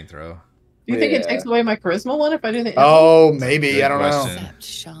saving throw. Do you think it takes away my charisma one if I do the int? Oh, maybe. Good I don't question. know.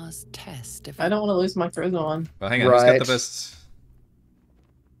 Shah's test. I don't want to lose my charisma one. Well, hang on. Who's got the best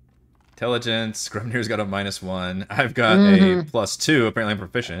intelligence? Grumnir's got a -1. I've got a +2. Apparently, I'm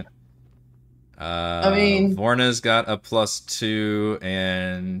proficient. I mean, Vorna's got a +2,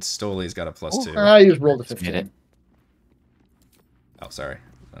 and Stoli's got a +2. I just rolled a 15. Oh, sorry.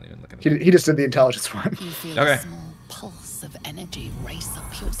 Not even looking. He just did the intelligence one. You feel Okay. a small pulse of energy race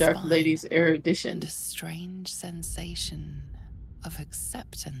up your Dark spine, Lady's erudition. and a strange sensation of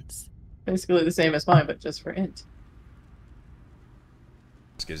acceptance. Basically the same as mine, but just for int.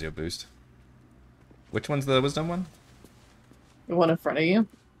 Just gives you a boost. Which one's the wisdom one? The one in front of you.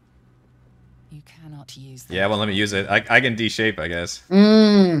 You cannot use that. Yeah, well, let me use it. I can D-shape, I guess.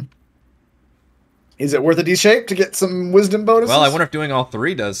 Is it worth a D-shape to get some wisdom bonuses? Well, I wonder if doing all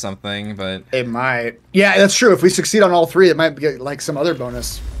 3 does something, but... It might. Yeah, that's true. If we succeed on all 3, it might get, like, some other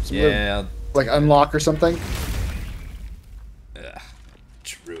bonus. Some yeah. like, unlock or something.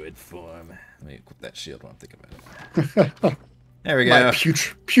 Druid form. Let me equip that shield while I'm thinking about it. There we go. My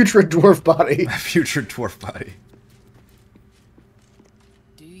putrid dwarf body. My putrid dwarf body.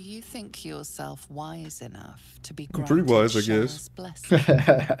 Do you think yourself wise enough to be I'm pretty wise, I granted guess. Shah's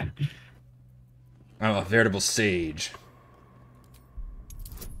blessing? I'm a veritable sage.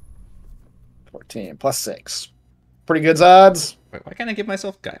 14 +6. Pretty good odds. Wait, why can't I give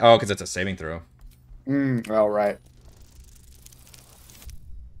myself... Oh, because it's a saving throw. All right.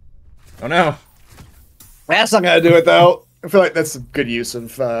 Oh, no. That's not going to do it, though. I feel like that's a good use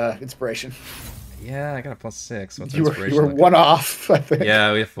of inspiration. Yeah, I got a +6. What's You inspiration? were one off, I think.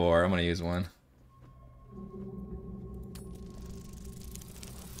 Yeah, we have 4. I'm going to use one.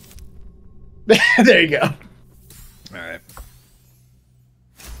 There you go. All right.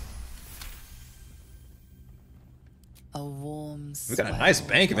 A warm We've got a nice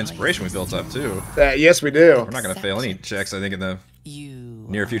bank of inspiration we built up, too. Yes, we do. We're not going to fail any checks, I think, in the You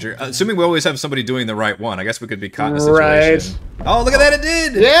near future. Assuming we always have somebody doing the right one. I guess we could be caught in a situation. Right. Oh, look at that, it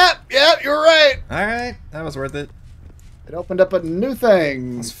did! Yep, you're right. All right, that was worth it. It opened up a new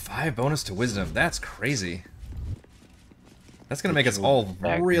thing. Plus 5 bonus to wisdom. That's crazy. That's going to make us all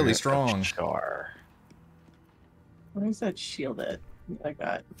really strong. Where's that shield at? I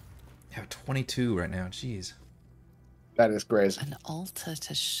got. I have 22 right now. Jeez. That is crazy. an altar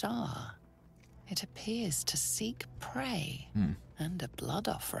to Shah. It appears to seek prey and a blood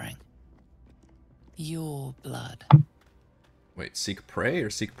offering. Your blood. Wait, seek prey or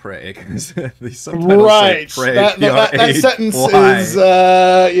seek prey? Because these subtitles Right. say prey. That sentence P-R-A-Y. is,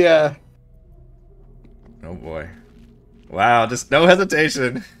 yeah. Oh boy. Wow, just no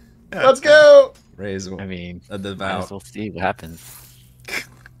hesitation. Let's go. Raise I mean, a might devout. as well see what happens.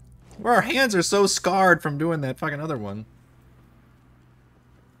 Our hands are so scarred from doing that fucking other one.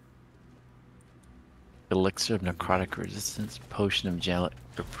 Elixir of necrotic resistance, potion of angelic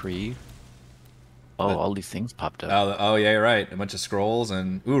reprieve. Oh, all these things popped up. Oh yeah, you're right. A bunch of scrolls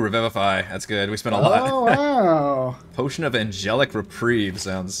and ooh, revivify. That's good. We spent a lot. Oh, wow. Potion of angelic reprieve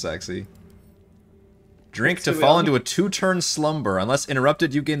sounds sexy. Drink to fall into a 2-turn slumber. Unless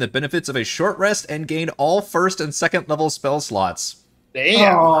interrupted, you gain the benefits of a short rest and gain all 1st and 2nd level spell slots.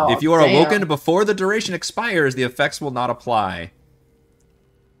 Damn. Oh, If you are damn. awoken before the duration expires, the effects will not apply.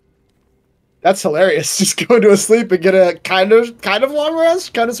 That's hilarious. Just go to sleep and get a kind of long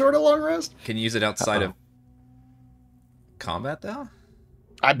rest, kind of sort of long rest. Can you use it outside of combat though?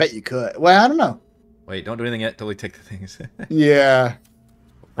 I bet you could. Well, I don't know. Wait, don't do anything yet till we take the things. Yeah.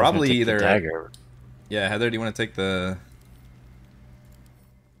 Probably Take the either. dagger. Yeah, Heather, do you want to take the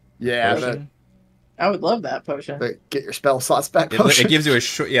Yeah. potion? I would love that potion. Get your spell slots back. It gives you a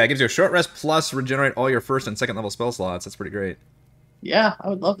short. Yeah, it gives you a short rest plus regenerate all your 1st and 2nd level spell slots. That's pretty great. Yeah, I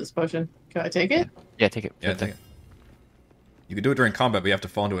would love this potion. Can I take it? Yeah, take it. Yeah, take it. You can do it during combat, but you have to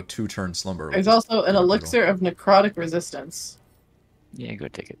fall into a 2-turn slumber. There's also an elixir of necrotic resistance. Yeah, go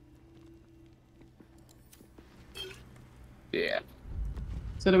take it. Yeah.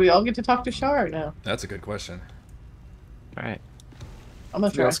 So do we all get to talk to Shar now? That's a good question. All right. I'm gonna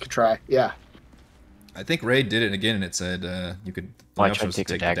Who try. else could try? Yeah. I think Ray did it again, and it said you could. Oh, I the option tried to was take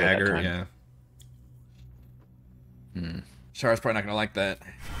the the dagger that time. Yeah. Char's probably not gonna like that.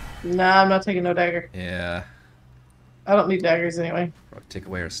 Nah, I'm not taking no dagger. Yeah. I don't need daggers anyway. Probably take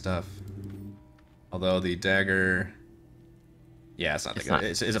away our stuff. Although the dagger... Yeah, it's not that good.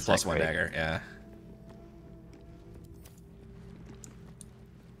 It's a +1 dagger, yeah.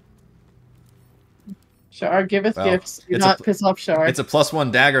 Shard giveth gifts. Do not piss off Shard. It's a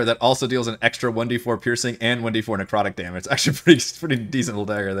 +1 dagger that also deals an extra 1d4 piercing and 1d4 necrotic damage. It's actually pretty decent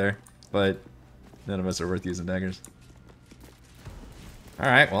little dagger there. But none of us are worth using daggers.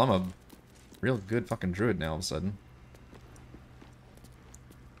 Alright, well I'm a real good fucking druid now all of a sudden.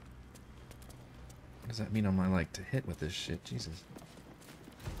 What does that mean on my, like, to hit with this shit? Jesus.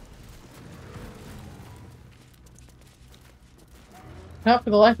 Not for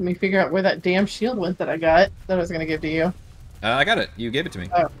the life of me figure out where that damn shield went that I got that I was going to give to you. I got it. You gave it to me.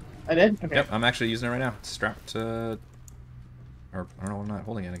 Oh, I did? Okay. Yep, I'm actually using it right now. It's strapped to... Or, I don't know, I'm not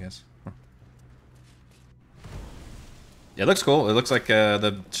holding it, I guess. Huh. Yeah, it looks cool. It looks like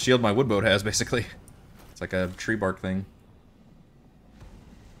the shield my woodboat has, basically. It's like a tree bark thing.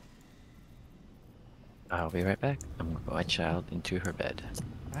 I'll be right back. I'm gonna put my child into her bed.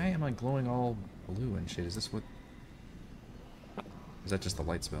 Why am I glowing all blue and shit? Is this what... Is that just the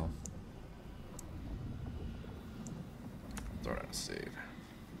light spell? Throw it out a save.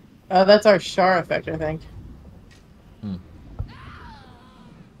 That's our Shar effect, I think. Hmm.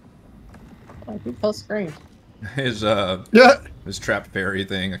 Oh, who else screamed? His trapped fairy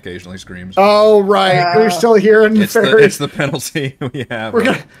thing occasionally screams. Oh right, we're still hearing the fairy. It's the penalty we have. We're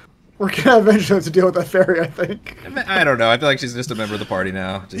gonna eventually have to deal with that fairy, I think. I don't know. I feel like she's just a member of the party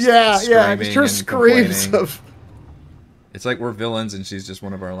now. Just yeah. Just her screams of. It's like we're villains and she's just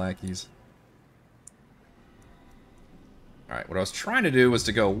one of our lackeys. Alright, what I was trying to do was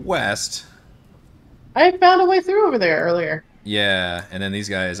to go west. I found a way through over there earlier. Yeah, and then these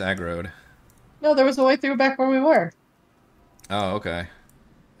guys aggroed. No, there was a way through back where we were. Oh, okay.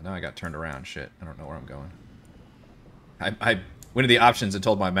 Now I got turned around. Shit, I don't know where I'm going. I went to the options and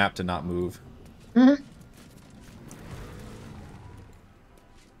told my map to not move. Mm-hmm.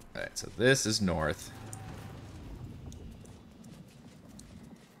 Alright, so this is north.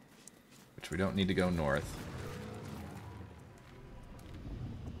 We don't need to go north.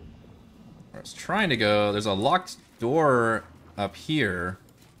 Where I was trying to go, there's a locked door up here.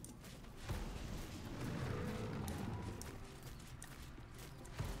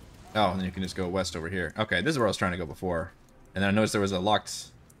 Oh, and then you can just go west over here. Okay, this is where I was trying to go before. And then I noticed there was a locked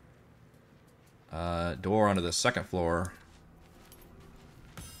door onto the second floor.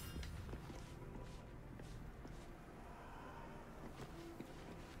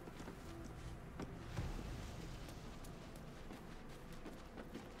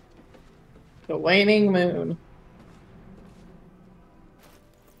 The waning moon.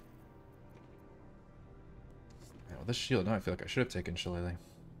 Yeah, well, this shield, now I feel like I should have taken Shillelagh.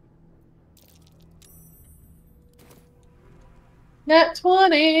 Nat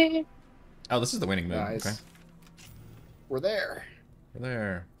 20! Oh, this is the waning moon. Nice. Okay. We're there. We're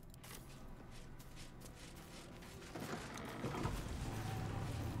there.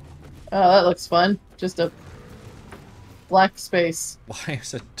 Oh, that looks fun. Just a black space. Why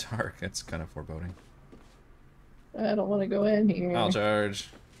is it dark? That's kind of foreboding. I don't want to go in here. I'll charge.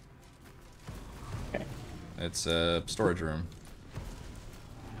 Okay. It's a storage room.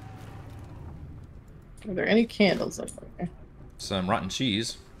 Are there any candles in there? Some rotten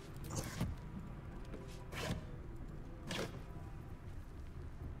cheese.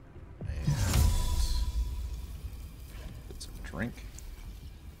 And get some drink.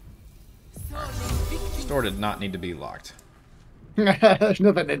 Store did not need to be locked. There's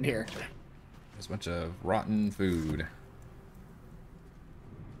nothing in here. There's a bunch of rotten food.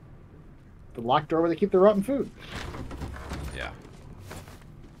 The locked door where they keep the rotten food. Yeah.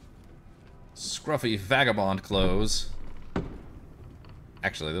 Scruffy vagabond clothes.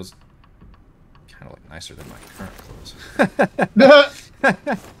 Actually, those kind of look nicer than my current clothes.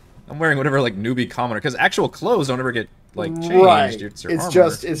 I'm wearing whatever like newbie commoner because actual clothes don't ever get like changed. Right.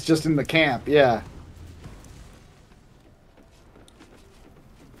 It's just in the camp. Yeah.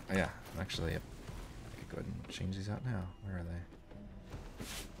 Oh, yeah. Actually, I could go ahead and change these out now. Where are they?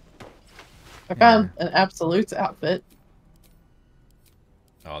 I found an Absolute's outfit.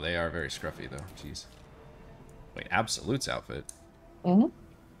 Oh, they are very scruffy though. Jeez. Wait, Absolute's outfit. Mm-hmm.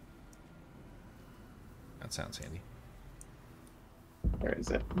 That sounds handy. Where is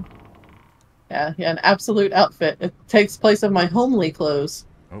it? Yeah, an Absolute outfit. It takes place of my homely clothes.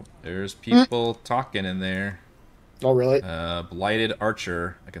 Oh, there's people talking in there. Oh, really? Blighted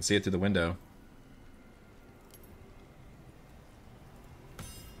archer. I can see it through the window.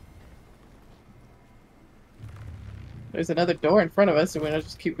 There's another door in front of us. Do we want to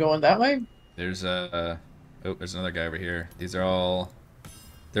just keep going that way? There's a... Oh, there's another guy over here. These are all...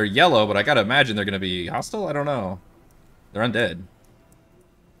 They're yellow, but I gotta imagine they're gonna be hostile? I don't know. They're undead.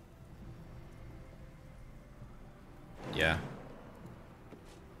 Yeah.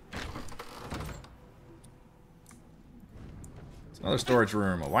 It's another storage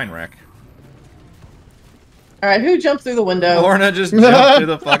room, a wine rack. Alright, who jumped through the window? Lorna just jumped through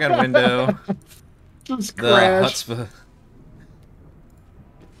the fucking window. Just The crash. chutzpah.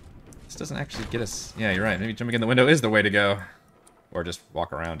 This doesn't actually get us... Yeah, you're right. Maybe jumping in the window is the way to go. Or just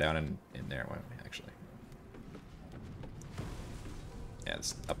walk around down in there, actually. Yeah,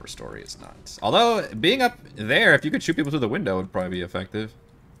 this upper story is not... Although, being up there, if you could shoot people through the window, would probably be effective.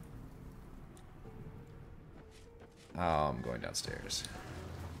 Oh, I'm going downstairs.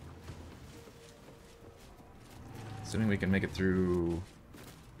 Assuming we can make it through...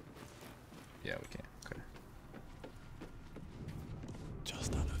 Yeah, we can. Okay.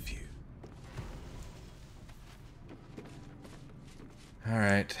 Just on a few.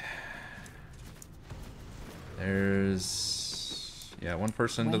 Alright. There's... Yeah, one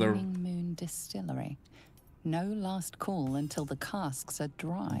person to the... Waning Moon Distillery. No last call until the casks are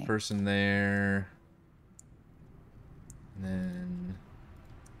dry. Person there. And then...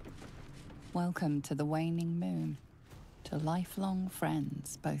 Welcome to the Waning Moon. To lifelong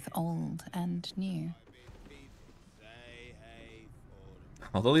friends, both old and new.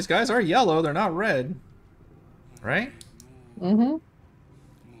 Although these guys are yellow, they're not red. Right? Mm-hmm.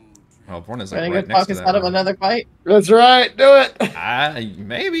 Oh, Vorna's like Ready to right go next talk to us that out of one. another fight? That's right. Do it.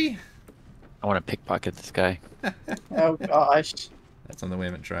 Maybe. I want to pickpocket this guy. Oh gosh. That's something we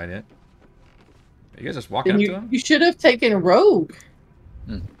haven't tried yet. Are you guys just walking Then up to him? you should have taken Rogue.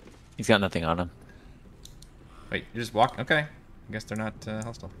 He's got nothing on him. Wait, you just walk? Okay. I guess they're not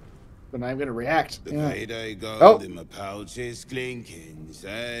hostile. Then I'm gonna react. The Yeah. payday gold Oh. in my pouch is clinking.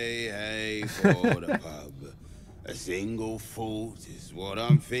 Say hey for the pub. A single thought is what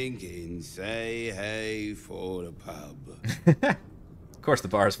I'm thinking. Say hey for the pub. Of course the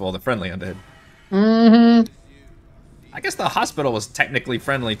bar is full of the friendly undead. Mm-hmm. I guess the hospital was technically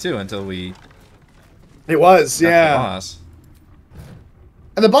friendly too until we It was, got the yeah. boss.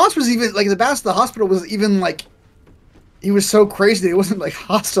 And the boss was even like the boss of the hospital was even like he was so crazy that he wasn't like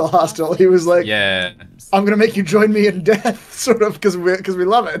hostile. He was like, Yeah, I'm gonna make you join me in death, sort of, because we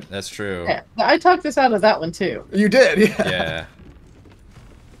love it. that's true. Yeah, I talked us out of that one too. You did, yeah.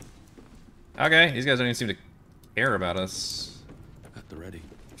 Yeah. Okay, these guys don't even seem to care about us. At the ready.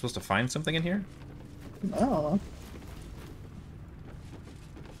 We're supposed to find something in here? Oh.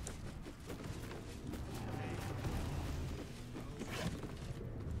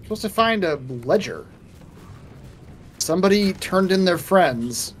 Supposed to find a ledger. Somebody turned in their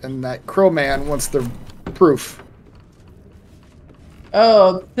friends, and that crow man wants the proof.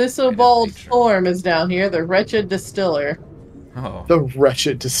 Oh, Thistlebold picture. Form is down here, the wretched distiller. Oh. The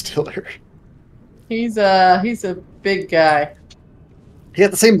wretched distiller. He's a big guy. He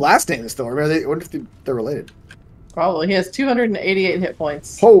had the same last name as Thor. I wonder if they're related. Probably. He has 288 hit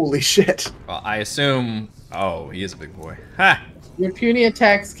points. Holy shit. Well, I assume... Oh, he is a big boy. Ha! Your puny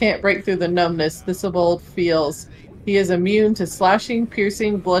attacks can't break through the numbness Thistlebold feels. He is immune to slashing,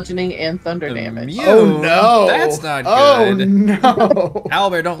 piercing, bludgeoning, and thunder damage. Immune? Oh no. That's not Oh good. no.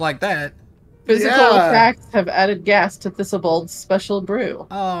 Owlbear don't like that. Physical Yeah. attacks have added gas to Thistlebold's special brew.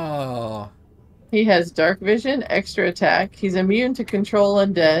 Oh. He has dark vision, extra attack. He's immune to control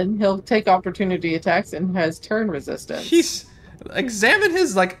undead. He'll take opportunity attacks and has turn resistance. He's... Examine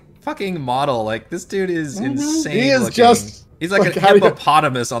his, like, fucking model. Like, this dude is insane He is looking. just... He's like like, a how do you-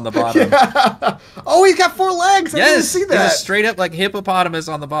 hippopotamus on the bottom. Yeah. Oh, he's got 4 legs. I didn't Yes, see he's a that. straight up like hippopotamus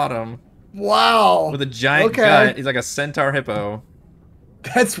on the bottom Wow. with a giant Okay. gut. He's like a centaur hippo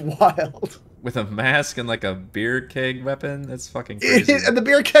That's wild. with a mask and like a beer keg weapon. That's fucking crazy. And the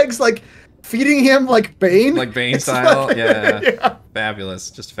beer keg's like feeding him like Bane. Like Bane It's style, like- yeah.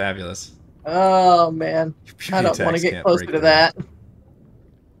 Fabulous, just fabulous. Oh, man. I don't want to Attacks get can't closer break to through. that.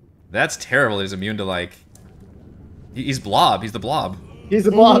 That's terrible. He's immune to like. He's blob. He's the blob, He's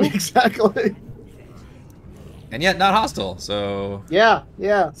a blob, exactly. and yet not hostile. So Yeah,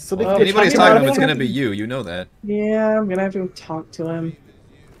 yeah. So they, Well, they're anybody's talking talking to him, about it's it. gonna be you. You know that. Yeah, I'm going to have to talk to him.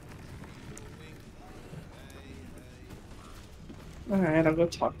 Alright, I'll go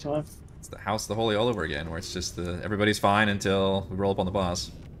talk to him. It's the House of the Holy all over again, where it's just everybody's fine until we roll up on the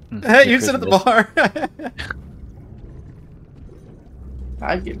boss. Mm, Hey, your you sit at the Christmas. bar.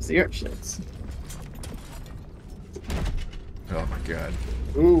 I give 0 shits. Oh my god.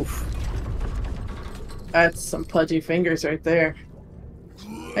 Oof. That's some pudgy fingers right there.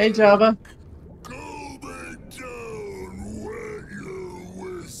 Hey, Java. Go back down, wet your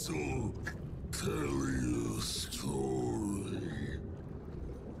whistle. Tell you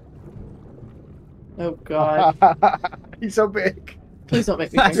Oh god. He's so big. Please don't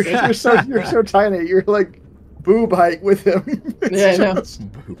make me drink this. You're so tiny. You're like boob height with him. Yeah, I know.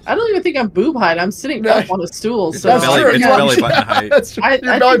 I don't even think I'm boob height. I'm sitting up on a stool. So That's true. It's belly button height. That's true. I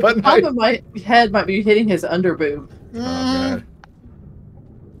Your belly think button the top height. of my head might be hitting his under boob. Oh, God.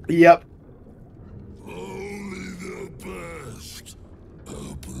 Yep. Only the best.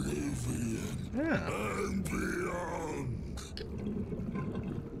 Oblivion Yeah. and beyond.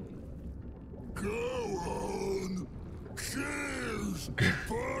 Go on. Cheers.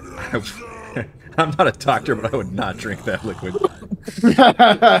 I'm not a doctor, but I would not drink that liquid. You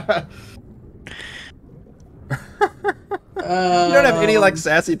don't have any like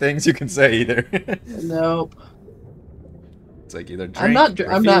sassy things you can say either. Nope. It's like either drink, I'm not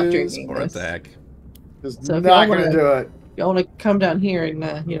refuse, drinking or this. attack. Just So if not y'all gonna wanna- do it. Y'all want to come down here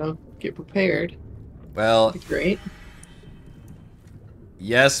and get prepared? Well, That'd be great.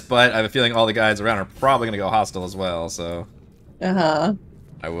 yes, but I have a feeling all the guys around are probably gonna go hostile as well. So Uh huh.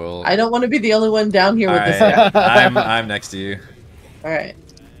 I will. I don't want to be the only one down here with this Alright, guy. I'm next to you. All right.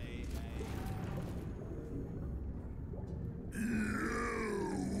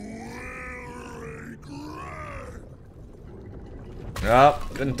 Oh,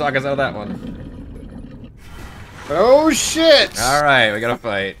 couldn't talk us out of that one. Oh shit! All right, we gotta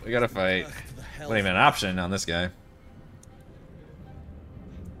fight. We gotta fight. What even an option on this guy?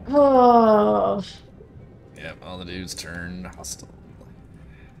 Oh. Yep, all the dudes turned hostile.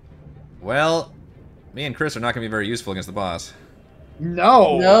 Well, me and Chris are not gonna be very useful against the boss.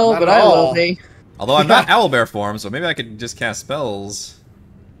 No. No, not but at I all. will be. Although I'm not owlbear form, so maybe I could just cast spells.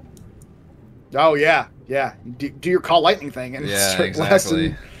 Oh yeah, yeah. Do your call lightning thing and Yeah, start exactly.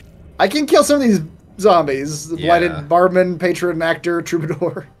 blasting. I can kill some of these zombies. The Yeah. blighted barman, patron, actor,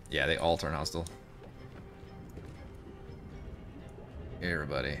 troubadour. Yeah, they all turn hostile. Hey,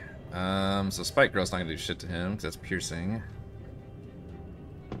 everybody. So Spike Girl's not gonna do shit to him because that's piercing.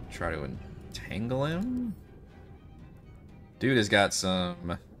 Try to entangle him. Dude has got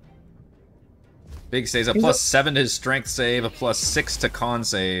some big saves. A +7 to his strength save, a +6 to con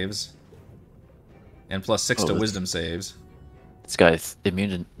saves, and +6 to wisdom saves. This guy's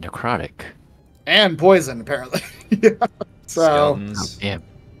immune to necrotic. And poison, apparently. Yeah. So Skeletons. Yeah.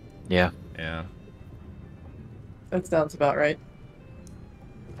 Yeah. Yeah. That sounds about right.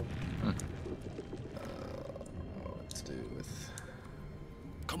 Let's do with.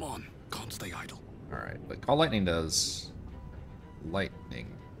 Come on, can't stay idle. All right, but Call Lightning does lightning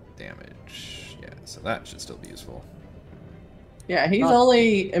damage. Yeah, so that should still be useful. Yeah, he's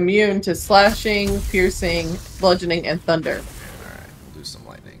only immune to slashing, piercing, bludgeoning, and thunder. All right, we'll do some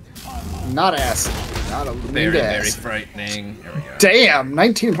lightning. not acid. Not a Very, very acid. frightening. There we go. Damn,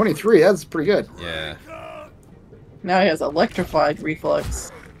 1923. That's pretty good. Yeah. Now he has electrified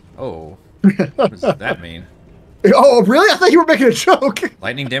reflux. Oh. What does that mean? Oh, really? I thought you were making a joke.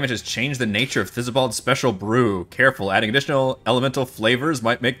 Lightning damage has changed the nature of Thizabald's special brew. Careful, adding additional elemental flavors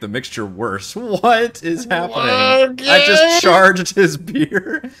might make the mixture worse. What is happening? Okay. I just charged his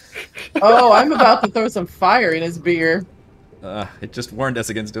beer. Oh, I'm about to throw some fire in his beer. It just warned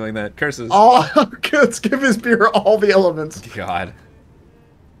us against doing that. Curses. Oh, let's give his beer all the elements. God.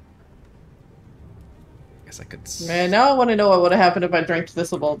 Guess I could. Man, now I want to know what would have happened if I drank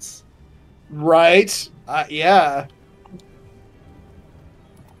Thistlebolts. Right? Yeah.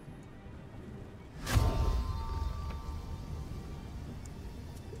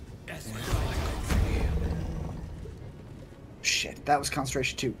 Shit, that was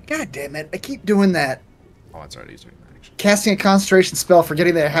concentration too. God damn it, I keep doing that. Oh, it's already doing that. Actually. Casting a concentration spell,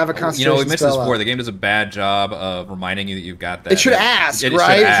 forgetting that I have a concentration You know, we mentioned this spell before. up. The game does a bad job of reminding you that you've got that. It should ask, it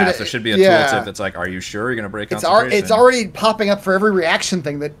right? Should ask. There should be a yeah. tooltip that's like, "Are you sure you're going to break It's concentration?" already popping up for every reaction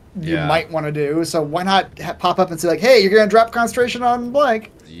thing that you Yeah. might want to do. So why not pop up and say like, "Hey, you're going to drop concentration on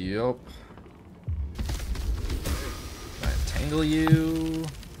blank." Yup. Entangle you.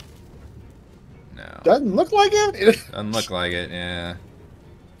 No. Doesn't look like it. Doesn't look like it. Yeah.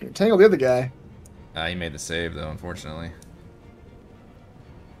 Entangle the other guy. He made the save though, unfortunately.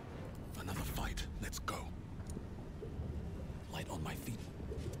 Another fight. Let's go. Light on my feet.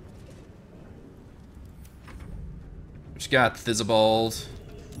 Just got Thizabald.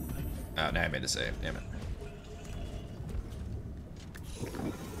 Oh, now I made the save. Damn it.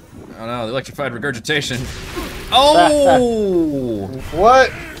 Oh no, the electrified regurgitation. Oh!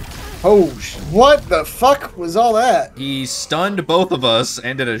 What? Oh, what the fuck was all that? He stunned both of us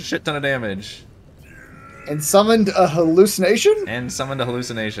and did a shit ton of damage. And summoned a hallucination? And summoned a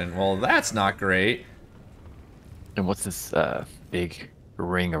hallucination. Well, that's not great. And what's this big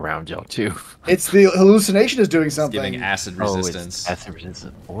ring around y'all too. It's the hallucination is doing something. Giving acid Oh, resistance. it's acid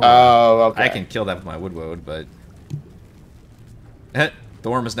resistant. Oh, okay. I can kill that with my woodwoad, but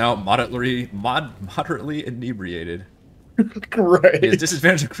Thorm is now moderately inebriated. Great. He has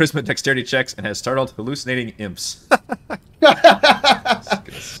disadvantage on charisma dexterity checks and has startled hallucinating imps.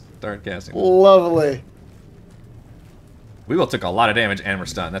 Start casting. Lovely. We will took a lot of damage and we're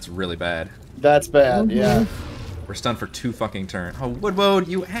stunned. That's really bad. That's bad, yeah. We're stunned for 2 fucking turns. Oh, Woodwoad,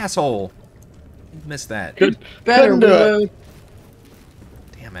 you asshole! You missed that. Better Woodwoad.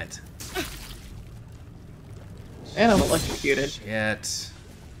 Damn it. And I'm electrocuted. Shit.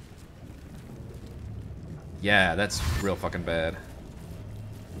 Yeah, that's real fucking bad.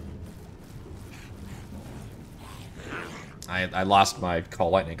 I lost my Call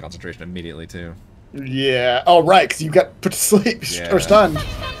Lightning concentration immediately, too. Yeah. Oh, right, because you got put to sleep Yeah. or stunned.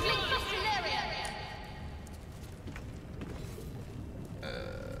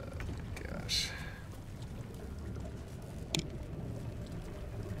 Gosh.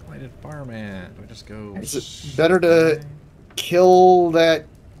 Lighted Barman. Do we just go... Is it better to kill that...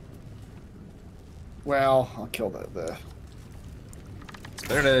 Well, I'll kill the... It's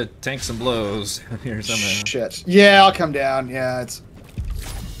better to tank some blows here somehow. Shit. Yeah, I'll come down. Yeah, it's...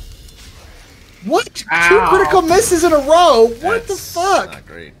 What? Ow. 2 critical misses in a row? What the That's fuck? Not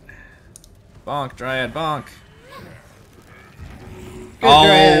great. Bonk, Dryad, bonk. Good oh,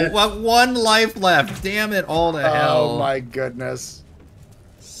 Dryad. what 1 life left. Damn it, all the hell. Oh my goodness.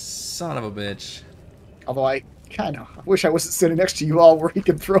 Son of a bitch. Although I kind of wish I wasn't sitting next to you all where he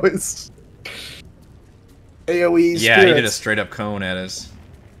could throw his AoE Yeah, spirits. he did a straight up cone at us.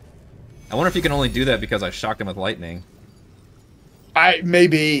 I wonder if he can only do that because I shocked him with lightning.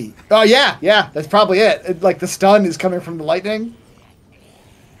 Maybe. Oh yeah, that's probably it. Like the stun is coming from the lightning.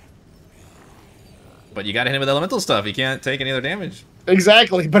 But you gotta hit him with elemental stuff. He can't take any other damage.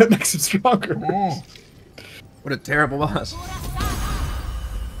 Exactly, but it makes him stronger. What a terrible boss.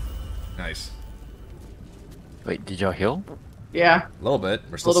 Nice. Wait, did y'all heal? Yeah. A little bit.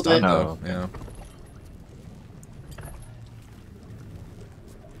 We're still Little stunned bit. though. Oh. Yeah.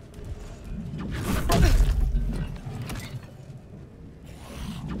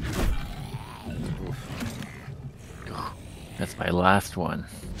 That's my last one.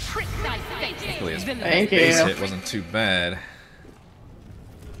 Luckily his Thank base you. hit wasn't too bad.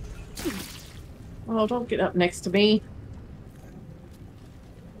 Oh, don't get up next to me.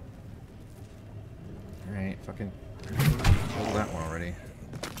 Alright, fucking kill that one already.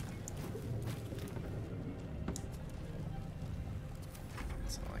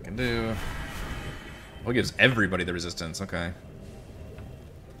 That's all I can do. Oh, it gives everybody the resistance, okay.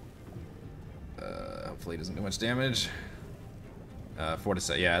 Hopefully it doesn't do much damage. 4 to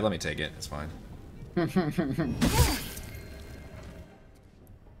 7. Yeah, let me take it. It's fine.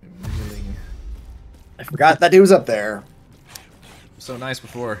 I forgot that he was up there. So nice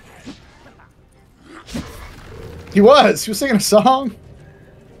before. He was singing a song.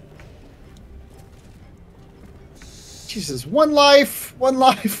 Jesus, 1 life, 1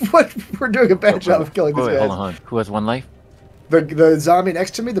 life. What? We're doing a bad job of killing these Wait, guys. hold on. Who has 1 life? The zombie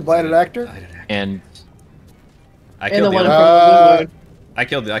next to me, the blighted actor. And I And killed the the one other. from the Woodwood. I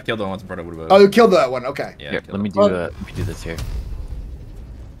killed the one in front of Woodwood. Oh, you killed that one. Okay. Yeah, I here, killed let me him. do this here.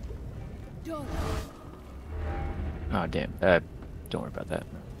 Oh damn. Don't worry about that.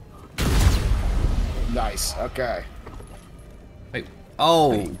 Nice. Okay. Wait.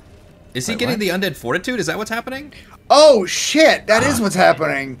 Oh. Is he Wait, getting what? the undead fortitude? Is that what's happening? Oh shit! That is what's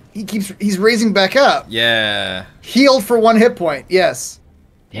happening. He's raising back up. Yeah. Healed for 1 hit point. Yes.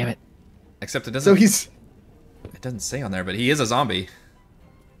 Damn it. Except it doesn't. So he's It doesn't say on there, but he is a zombie.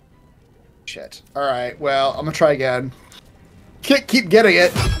 shit. All right. Well, I'm gonna try again. Keep getting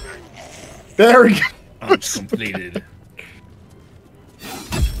it. There we go. Completed.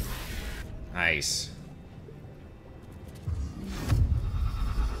 Nice.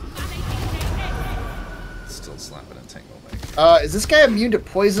 Still slapping a tangle back. Is this guy immune to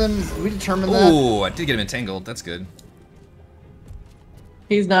poison? Did we determine that? Ooh, I did get him entangled. That's good.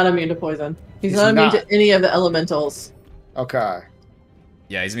 He's not immune to poison. He's He's not immune not. to any of the elementals. Okay.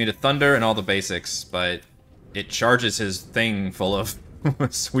 Yeah, he's immune to thunder and all the basics, but it charges his thing full of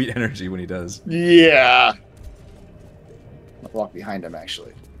sweet energy when he does. Yeah. I'll walk behind him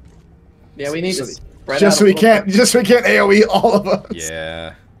actually. Yeah, we need So- to spread Just out so a we little can't bit. AoE all of us.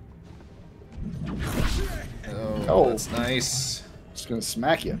 Yeah. Oh, Oh. that's nice. Just gonna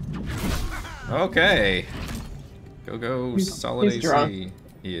smack you. Okay. Go, solid he's AC. drunk.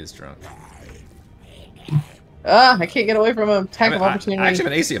 He is drunk. Ah, I can't get away from him. Attack of I opportunity. actually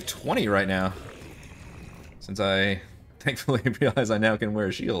have an AC of 20 right now. Since I thankfully I realize I now can wear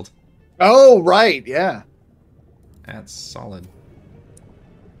a shield. Oh, right, yeah. That's solid.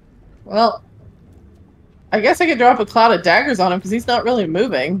 Well, I guess I could drop a cloud of daggers on him because he's not really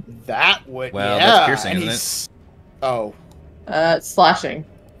moving. That would, Well, yeah. that's piercing, and isn't it? Oh. It's slashing.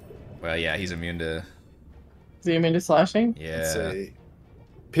 Well, yeah, he's immune to... Is he immune to slashing? Let's Yeah. see.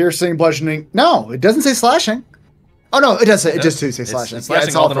 Piercing, bludgeoning. No, it doesn't say slashing. Oh, no, it does say, it just does say slashing. It's slashing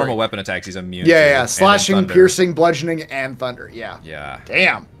it's all the three. normal weapon attacks he's immune to. Yeah, and slashing, then thunder. piercing, bludgeoning, and thunder. Yeah. Yeah.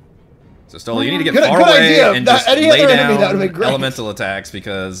 Damn. So, Stoli, you need to get Good- far good away idea. and That- just any lay other enemy, that down would've been great. elemental attacks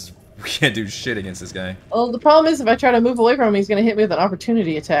because we can't do shit against this guy. Well, the problem is if I try to move away from him, he's going to hit me with an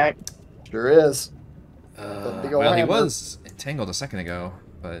opportunity attack. Sure is. Big ol' Well, he hammer. was entangled a second ago,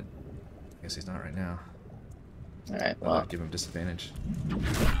 but I guess he's not right now. All right, That'll well. give him disadvantage.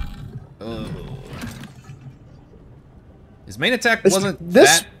 Oh. His main attack wasn't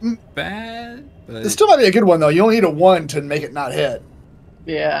that bad, but... This still might be a good one, though. You only need a 1 to make it not hit.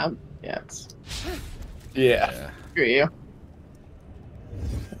 Yeah, it's... Yeah. Screw you.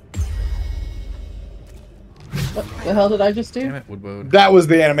 What the hell did I just do? Damn it, Woodwode. That was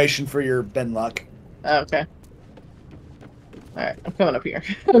the animation for your Ben Luck. Oh, okay. Alright, I'm coming up here.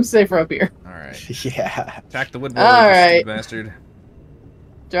 I'm safer up here. Alright. Yeah. Attack the Woodwode, All you right. stupid bastard.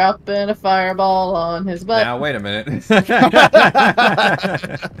 Dropping a fireball on his butt. Now, wait a minute.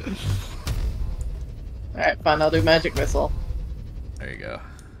 Alright, fine, I'll do magic missile. There you go.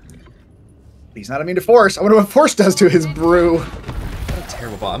 He's not immune to force. I wonder what force does to his brew. What a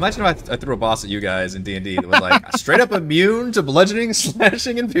terrible boss. Imagine if I threw a boss at you guys in D&D that was like, straight up immune to bludgeoning,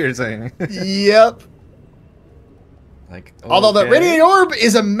 slashing, and piercing. Yep. Like, Although the okay. Radiant Orb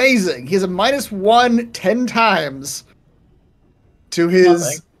is amazing. He has a -1 10 times to his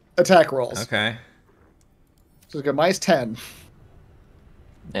Nothing. attack rolls. Okay. So he's got -10.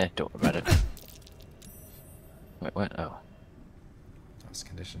 Don't worry about it. Wait, what? Oh. Toss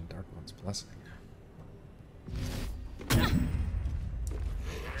condition, Dark One's Blessing.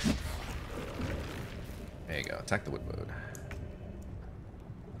 There you go. Attack the Woodwode.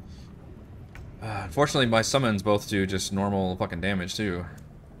 Unfortunately, my summons both do just normal fucking damage, too.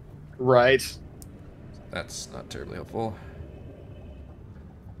 Right. That's not terribly helpful.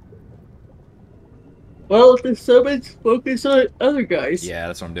 Well, if the summons focus on other guys. Yeah,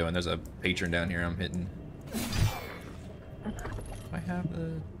 that's what I'm doing. There's a patron down here I'm hitting. Do I have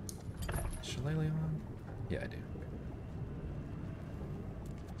the shillelagh on? Yeah, I do.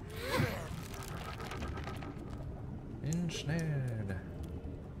 Ensnared.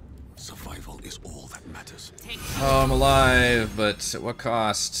 Survival is all that matters. Oh, I'm alive, but at what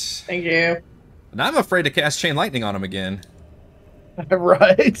cost? Thank you. Now I'm afraid to cast Chain Lightning on him again.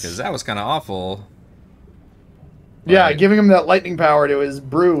 Right. Because that was kind of awful. Yeah, But- giving him that lightning power to his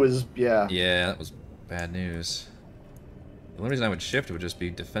brew is, yeah. Yeah, that was bad news. The only reason I would shift would just be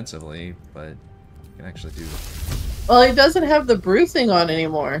defensively, but you can actually do... Well, he doesn't have the brew thing on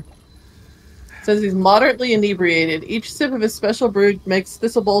anymore. It says he's moderately inebriated. Each sip of his special brew makes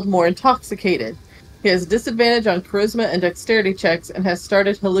Thistlebolt more intoxicated. He has disadvantage on charisma and dexterity checks and has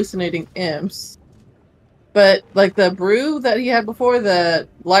started hallucinating imps. But, like, the brew that he had before, the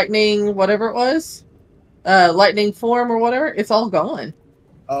lightning, whatever it was, lightning form or whatever, it's all gone.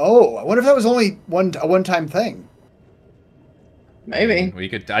 Oh, I wonder if that was only a one-time thing. Maybe. We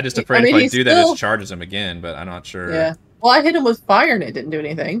could. I just afraid mean, if I he's do that, still- it charges him again, but I'm not sure. Yeah. Well, I hit him with fire and it didn't do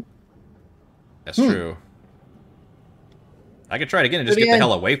anything. That's true. I could try it again and just But get the yeah.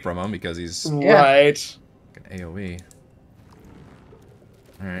 hell away from him because he's Yeah. Right. an AoE.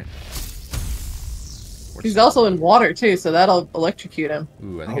 Alright. He's also in water, too, so that'll electrocute him.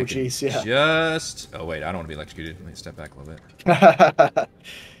 Ooh, I think Oh, I can jeez, yeah. just... Oh, wait, I don't want to be electrocuted. Let me step back a little bit.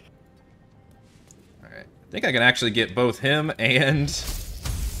 Alright. I think I can actually get both him and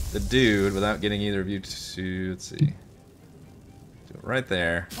the dude without getting either of you to... Let's see. Do it right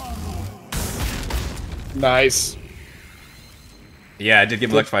there. Nice. Yeah, I did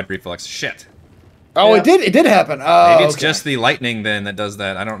give Electrified Reflex. Shit. Oh, Yeah. it did happen. Oh, Maybe it's okay. just the lightning then that does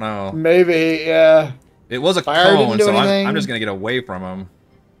that. I don't know. Maybe, yeah. It was a Fire didn't cone, do so anything. I'm just gonna get away from him.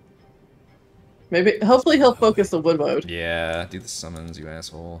 Maybe, hopefully he'll focus the wood mode. Yeah, do the summons, you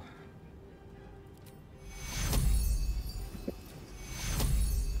asshole.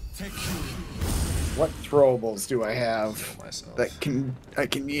 What throwables do I have Myself. that I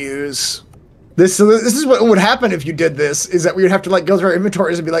can use? This is what would happen if you did this, is that we would have to like go through our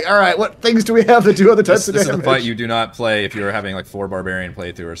inventories and be like, all right, what things do we have that do other types of This is damage? a fight you do not play if you're having like 4 barbarian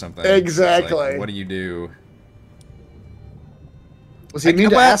playthrough or something. It's Exactly. like, what do you do? Was he immune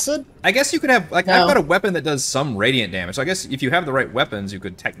to Well, acid? I guess you could have like No. I've got a weapon that does some radiant damage. So I guess if you have the right weapons, you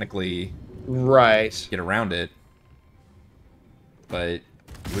could technically Right. get around it. but you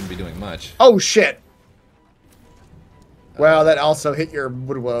wouldn't be doing much. Oh shit! Wow, that also hit your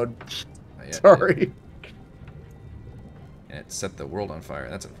wood. Yeah, Sorry. And it set the world on fire.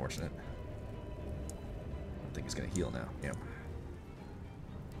 That's unfortunate. I don't think he's gonna heal now. Yep.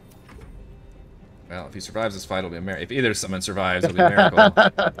 Well, if he survives this fight, it'll be a miracle. If either someone survives, it'll be a miracle.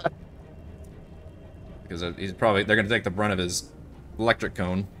 Because he's probably they're gonna take the brunt of his electric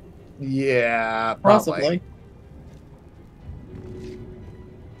cone. Yeah, Possibly.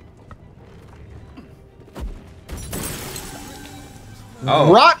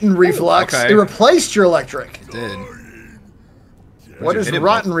 Oh. Rotten reflux. Okay. It replaced your electric. It did. What is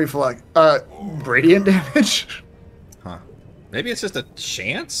rotten reflux? Radiant damage? Huh. Maybe it's just a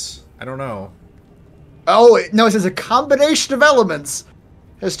chance? I don't know. Oh, no, it says a combination of elements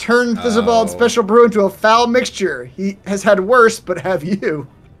has turned Thistlebolt's Oh. special brew into a foul mixture. He has had worse, but have you.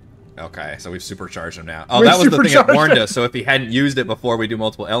 Okay, so we've supercharged him now. Oh, We've that was the thing it supercharged warned him. us. So if he hadn't used it before we do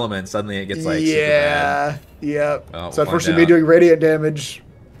multiple elements, suddenly it gets like super Yeah, bad. yep. Well, we'll So unfortunately, find me out. doing radiant damage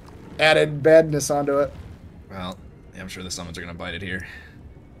added badness onto it. Well, yeah, I'm sure the summons are gonna bite it here.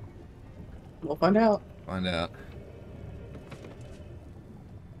 We'll find out. Find out.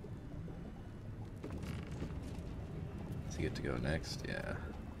 Does he get to go next? Yeah.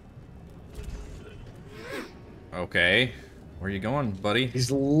 Okay. Where are you going, buddy?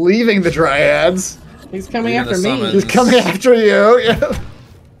 He's leaving the Dryads. He's coming Leaving the after me. summons. He's coming after you. Yeah.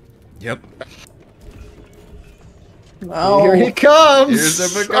 Yep. Oh, Here he comes. Here's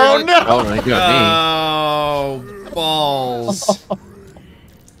the Oh no! Oh, no, he got me. Oh, balls.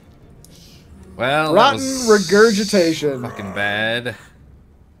 Well, Rotten that was regurgitation. fucking bad.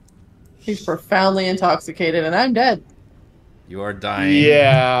 he's profoundly intoxicated, and I'm dead. You are dying.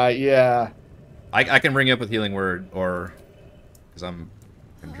 Yeah, yeah. I can bring you up with healing word, or because I'm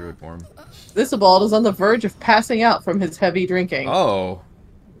in druid form. Thistlebolt is on the verge of passing out from his heavy drinking. Oh,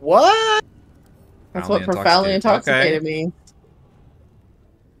 What? That's what profoundly intoxicated means.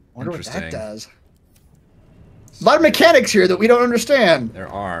 Wonder what that Interesting. does. A lot of mechanics here that we don't understand. There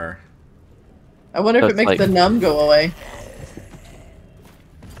are. I wonder if That's it makes like- the numb go away.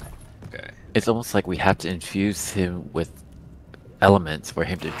 Okay. It's almost like we have to infuse him with elements for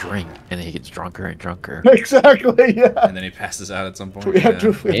him to drink, and then he gets drunker and drunker. Exactly, yeah. And then he passes out at some point. We have, yeah.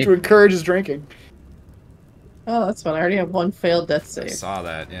 we have to encourage his drinking. Oh, that's fun. I already have one failed death I save. saw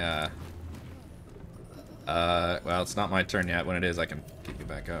that, yeah. Well, it's not my turn yet. When it is, I can keep you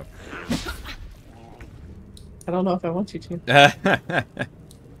back up. I don't know if I want you to.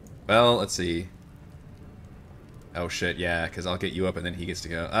 Well, let's see. Oh shit, yeah, because I'll get you up and then he gets to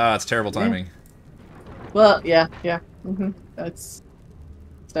go. Ah, it's terrible timing. Well, yeah. It's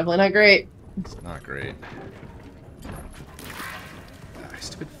definitely not great. It's not great. Ah,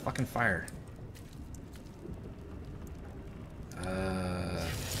 stupid fucking fire.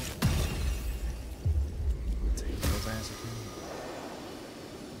 Take those asses.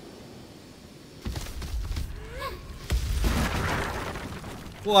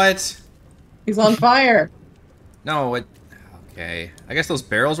 What? He's on fire. No, it. Okay. I guess those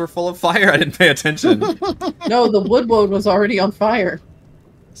barrels were full of fire. I didn't pay attention. No, the wood was already on fire.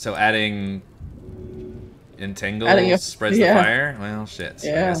 So adding entangle Adding spreads yeah. the fire? Well, shit. I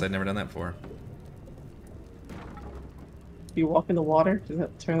Yeah. guess I'd never done that before. Do you walk in the water? Does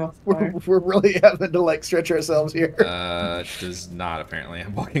that turn off the fire? We're really having to like stretch ourselves here. Does not apparently.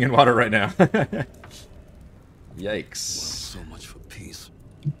 I'm walking in water right now. Yikes. So much for peace.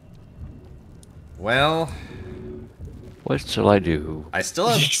 Well, What shall I do? I still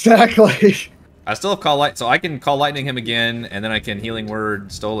have Exactly. call light, so I can call lightning him again, and then I can healing word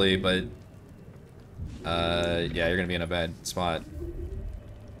Stoli. But yeah, you're gonna be in a bad spot.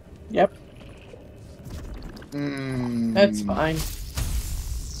 Yep, Mm. that's fine.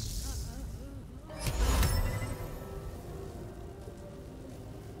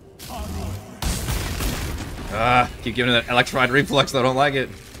 Keep giving it that electrified reflex though. I don't like it.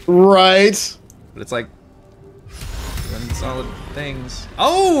 Right. But it's like doing solid things.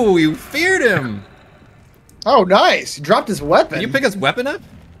 Oh, you feared him. Oh, nice. He dropped his weapon. Can you pick his weapon up?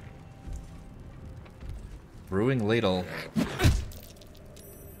 Brewing ladle.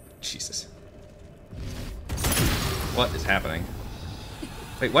 Jesus. What is happening?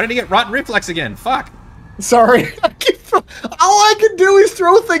 Wait, why did he get rotten reflex again? Fuck. Sorry. All I can do is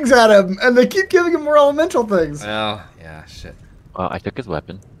throw things at him, and they keep giving him more elemental things. Well, yeah, shit. Well, I took his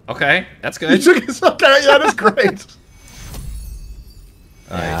weapon. Okay, that's You good. took his okay, yeah, that's great.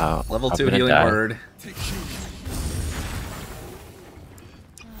 All right, Yeah, level I'm 2 gonna healing die. word.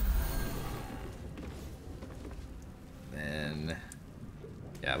 Then,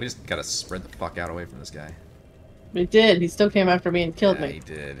 yeah, we just gotta spread the fuck out away from this guy. He did. He still came after me and killed Yeah, me. he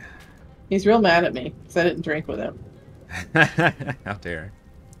did. He's real mad at me because I didn't drink with him. How dare.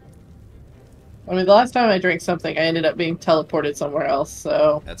 I mean, the last time I drank something, I ended up being teleported somewhere else,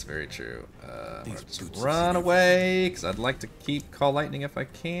 so... That's very true. I'm gonna just run away, because I'd like to keep Call Lightning if I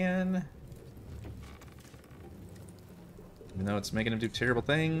can. Even though it's making him do terrible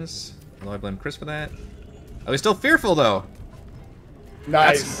things. Although I blame Chris for that. Oh, he's still fearful, though!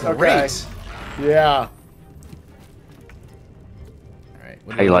 Nice. That's great! Okay. Yeah. Alright.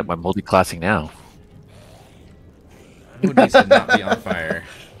 How do you like my multi-classing now? Wood needs to not be on fire.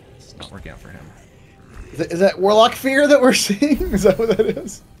 It's not working out for him. Is that Warlock fear that we're seeing? Is that what that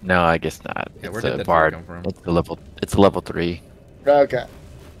is? No, I guess not. Yeah, where It's did a that bard. come from? It's a level 3. Okay. God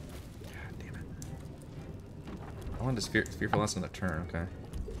damn it. I wanted to fearful less another turn, okay.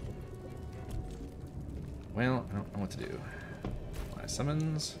 Well, I don't know what to do. My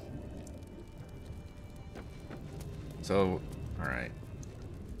summons. So, alright.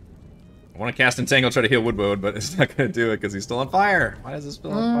 I want to cast Entangle, try to heal Woodwood, but it's not going to do it because he's still on fire. Why is this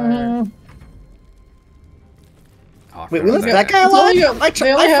still on fire? Oh, Wait, we left that guy alive?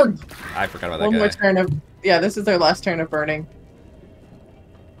 They only have I forgot about that one guy. more turn of... Yeah, this is their last turn of burning.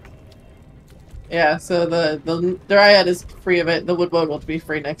 Yeah, so the Dryad is free of it. The Woodwood will be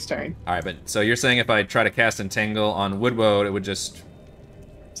free next turn. Alright, but so you're saying if I try to cast Entangle on Woodwood, it would just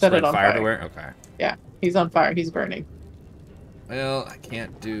Set it on fire fire. everywhere? Okay. Yeah, he's on fire. He's burning. Well, I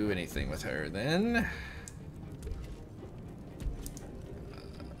can't do anything with her then.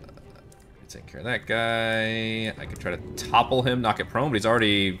 Take care of that guy. I could try to topple him, knock it prone, but he's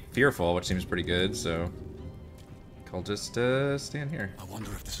already fearful, which seems pretty good, so I'll just stand here. I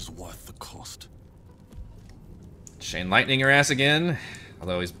wonder if this is worth the cost. Chain Lightning your ass again.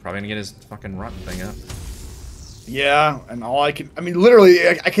 Although he's probably gonna get his fucking rotten thing up. Yeah, and all I can... I mean, literally,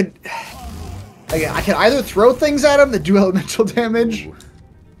 I can either throw things at him that do elemental damage, Ooh.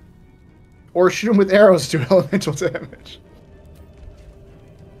 or shoot him with arrows to do elemental damage.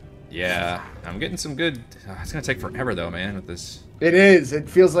 Yeah, I'm getting some good... it's gonna take forever though, man, with this. It is. It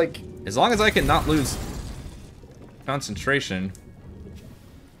feels like... As long as I can not lose concentration,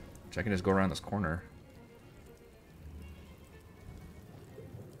 which I can just go around this corner.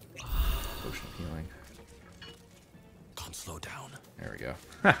 Potion of healing. Can't slow down. There we go.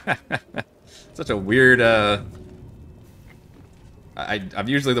 Such a weird, I'm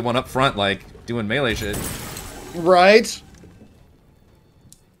usually the one up front, like, doing melee shit. Right?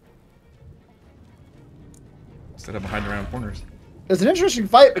 Instead of hiding around corners. It's an interesting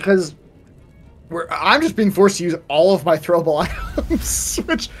fight because I'm just being forced to use all of my throwable items,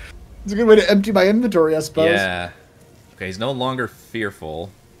 which is a good way to empty my inventory, I suppose. Yeah. Okay, he's no longer fearful.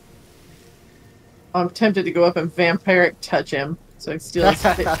 I'm tempted to go up and vampiric touch him, so I can steal his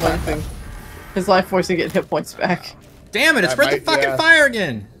hit points and his life force and get hit points back. Damn it, it's spread the fucking fire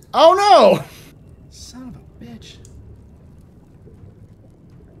again! Oh no! Son of a bitch.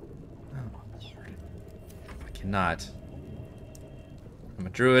 Oh, Lord. I cannot. I'm a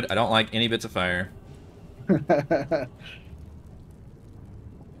druid, I don't like any bits of fire.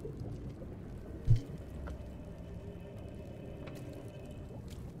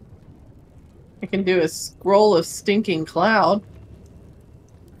 I can do a scroll of stinking cloud.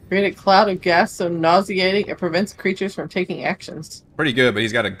 Create a cloud of gas so nauseating it prevents creatures from taking actions. Pretty good, but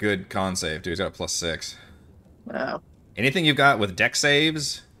he's got a good con save, too. He's got a +6. Wow. Anything you've got with deck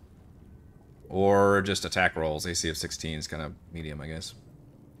saves or just attack rolls, AC of 16 is kind of medium, I guess.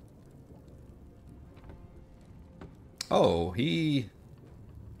 Oh, he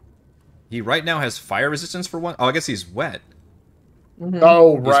right now has fire resistance for one. Oh, I guess he's wet. Mm-hmm.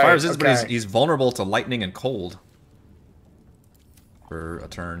 Oh, He's right. fire resistant, okay. but he's vulnerable to lightning and cold for a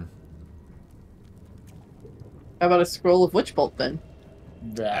turn. How about a scroll of witch bolt then?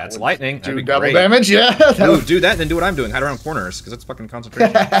 That's lightning. Do That'd be double great. damage, yeah. Ooh, do that, and then do what I'm doing. Hide around corners, because it's fucking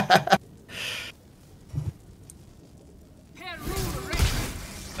concentration.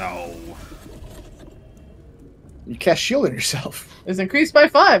 No. You cast shield on yourself. It's increased by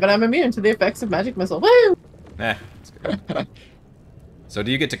 5, and I'm immune to the effects of magic missile. Woo! That's good. So do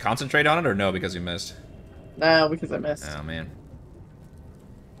you get to concentrate on it, or no, because you missed? No, because I missed. Oh, man.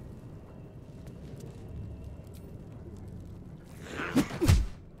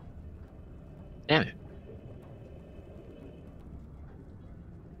 Damn it.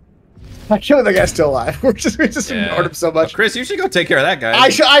 I killed that guy's still alive. We just ignored him so much. Chris, you should go take care of that guy.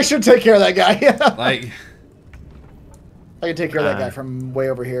 I should take care of that guy. Yeah. Like, I can take care of that guy from way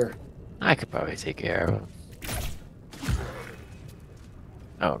over here. I could probably take care of him.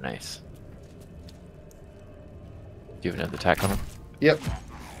 Oh, nice. Do you have another attack on him? Yep.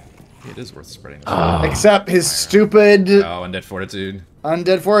 It is worth spreading. Except his stupid Undead Fortitude.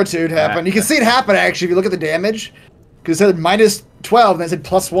 Undead Fortitude happened. You can see it happen, actually, if you look at the damage. Because it said -12, and then it said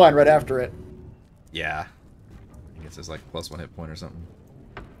 +1 right after it. Yeah. I think it says like +1 hit point or something.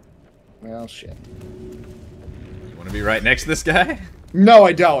 Well, shit. You want to be right next to this guy? No,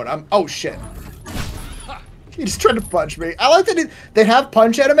 I don't. Oh, shit. He just tried to punch me. I like that they have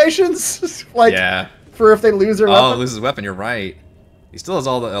punch animations. Like, yeah. For if they lose their weapon. Oh, loses his weapon, you're right. He still has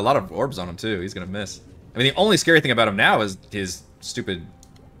a lot of orbs on him, too. He's going to miss. I mean, the only scary thing about him now is his stupid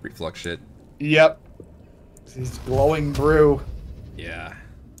reflux shit. Yep. His glowing brew. Yeah.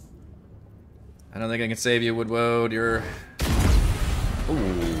 I don't think I can save you, Woodwode. You're...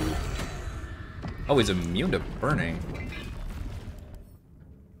 Ooh. Oh, he's immune to burning.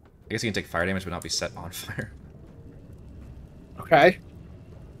 I guess he can take fire damage but not be set on fire. Okay.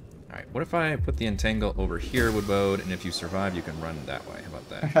 Alright, what if I put the entangle over here, Woodwode, and if you survive, you can run that way. How about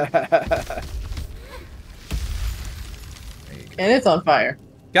that? And it's on fire.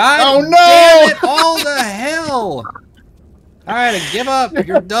 God damn it! All the hell! Alright, give up.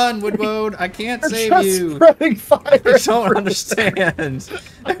 You're done, Woodwode. I can't save you. Spreading fire. I don't understand.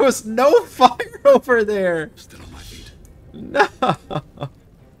 There was no fire over there. Still on my feet. No.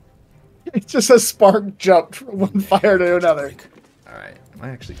 It's just a spark jumped from one fire to another. Alright, am I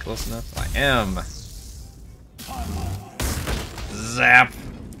actually close enough? I am. Zap.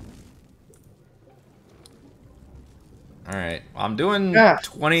 Alright, well, I'm doing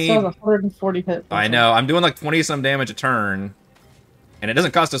 20... 140 hit. I know, I'm doing like 20-some damage a turn. And it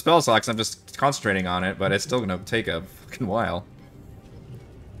doesn't cost a spell slot because I'm just concentrating on it, but it's still going to take a fucking while.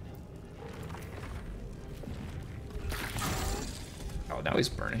 Oh, now he's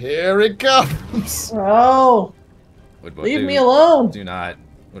burning. Here it comes. Oh. Woodwode, Leave me alone. Do not.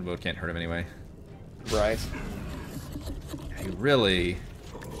 Woodwode can't hurt him anyway. Right. You really...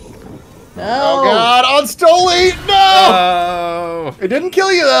 No. Oh god, on Stoli! No! Oh! It didn't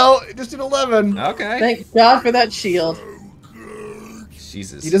kill you though. It just did 11. Okay. Thank God for that shield.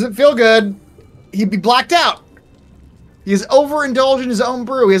 Jesus. He doesn't feel good. He'd be blacked out. He is overindulged in his own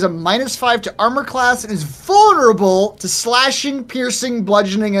brew. He has a -5 to armor class and is vulnerable to slashing, piercing,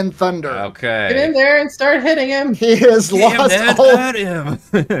 bludgeoning, and thunder. Okay. Get in there and start hitting him. He has lost all... At him.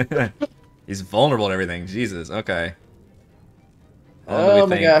 He's vulnerable to everything. Jesus. Okay. Oh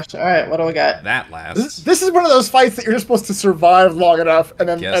my gosh. Alright, what do we got? That lasts. This is one of those fights that you're just supposed to survive long enough, and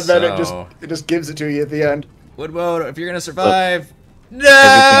then so. it just gives it to you at the end. Woodwode, if you're gonna survive, no!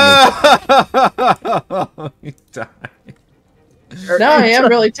 He died. Now I am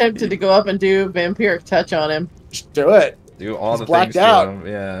really tempted to go up and do vampiric touch on him. Just do it. Do all the blacked things out. to him.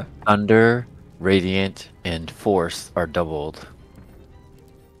 Yeah. Thunder, Radiant, and Force are doubled.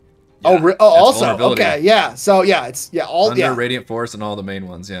 Yeah, also vulnerability. okay, yeah. So yeah, it's all Thunder, Radiant Force, and all the main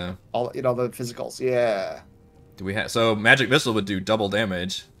ones. Yeah. all the physicals. Yeah. Do we have so Magic Missile would do double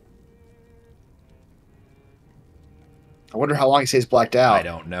damage? I wonder how long he stays blacked out. I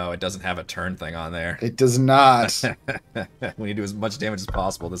don't know. It doesn't have a turn thing on there. It does not. We need to do as much damage as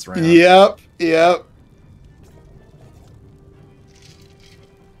possible this round. Yep. Yep.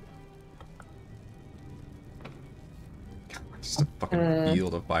 Just a fucking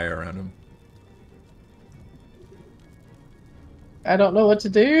field of fire around him. I don't know what to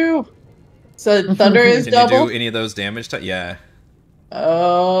do. So thunder is Can double. you do any of those damage? Yeah.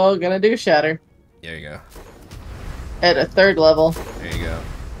 Oh, gonna do shatter. There you go. At a 3rd level. There you go.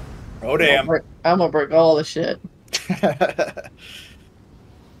 Oh damn. I'm gonna break all the shit.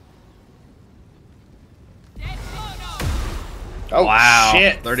 Oh wow.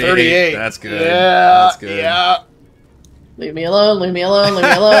 shit. 38. That's good. Yeah. That's good. Yeah. Leave me alone, leave me alone, leave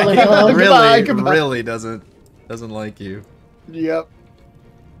me alone, leave me alone. Really, Goodbye. really doesn't like you. Yep.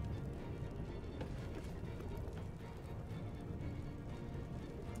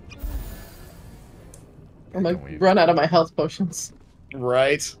 I'm gonna run out of my health potions.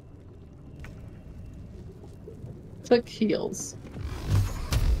 Right. Took heals.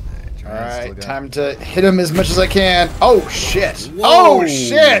 All right, time to hit him as much as I can. Oh shit! Whoa. Oh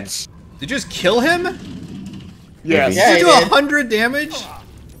shit! Did you just kill him? Yes. Yeah, Did you I do did. 100 damage?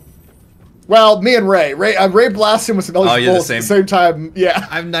 Well, me and Ray blasted him with some Oh, you're the bullets at the same time. Yeah.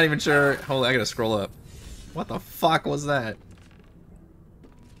 I'm not even sure. Hold on, I gotta scroll up. What the fuck was that?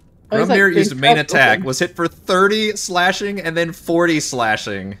 Oh, he's like Grumnir used being main attack, open. was hit for 30 slashing and then 40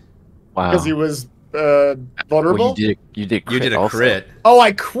 slashing. Wow. Because he was Well, vulnerable. you did You did a also. crit. Oh,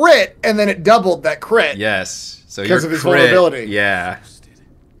 I crit, and then it doubled that crit. Yes. So Because your of his crit, vulnerability. Yeah.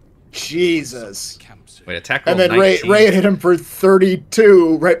 Jesus. Wait, attack roll And then 19. Ray had hit him for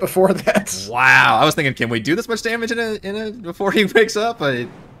 32 right before that. Wow. I was thinking, can we do this much damage in a before he wakes up? But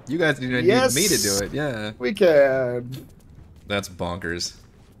you You guys need me to do it. Yeah. We can. That's bonkers.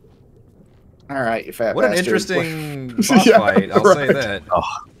 All right, you fat What an bastard. interesting boss fight. I'll say that. Oh,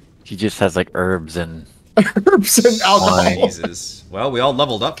 he just has like herbs and Herbs and alcohol. Jesus. Well, we all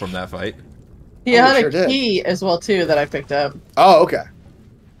leveled up from that fight. He Oh, we had sure a did. key as well too that I picked up. Oh, okay.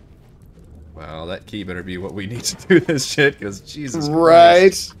 Well, that key better be what we need to do this shit, because Jesus Right.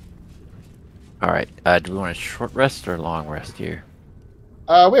 Christ. all right. Do we want a short rest or a long rest here?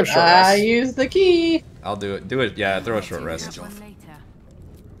 We have short I rest. used the key. I'll do it. Do it. Yeah, throw a short rest.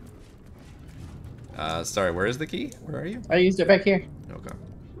 Sorry, where is the key? Where are you? I used it back here. Okay.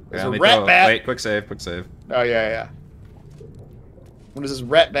 There's Yeah, a let me rat throw- bat. Wait, quick save, quick save. Oh, yeah. What does this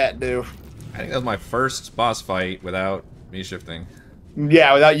rat bat do? I think that was my first boss fight without me shifting.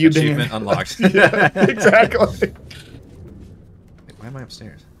 Yeah, without you being... Achievement unlocked. Yeah, exactly. Wait, why am I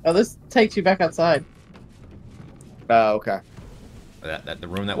upstairs? Oh, this takes you back outside. Oh, okay. The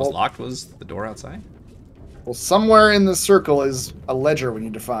room that was locked was the door outside? Well, somewhere in the circle is a ledger we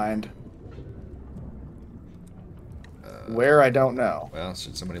need to find. Where, I don't know. Well,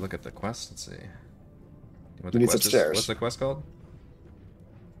 should somebody look at the quest? Let's see. What We need upstairs. What's the quest called?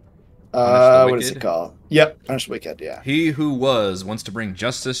 What is it called? Yep, Punish the Wicked, yeah. He who wants to bring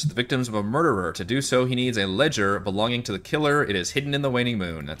justice to the victims of a murderer. To do so, he needs a ledger belonging to the killer. It is hidden in the waning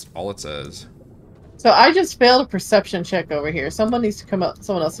moon. That's all it says. So I just failed a perception check over here. Someone needs to come up.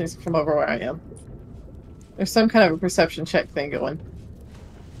 Someone else needs to come over where I am. There's some kind of a perception check thing going.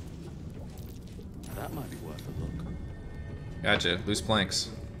 That might be worth a look. Gotcha. Loose planks.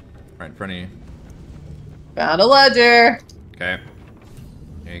 Right in front of you. Found a ledger. Okay.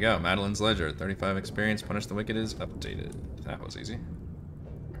 Here you go. Madeline's ledger. 35 experience. Punish the wicked is updated. That was easy.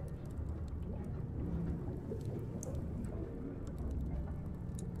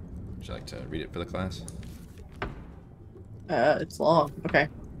 Would you like to read it for the class? It's long. Okay.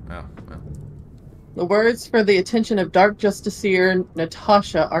 Oh, well. The words for the attention of Dark Justiciar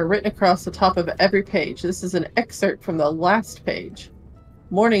Natasha are written across the top of every page. This is an excerpt from the last page.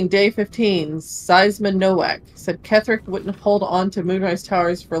 Morning, day 15. Seisman Nowak said Ketherick wouldn't hold on to Moonrise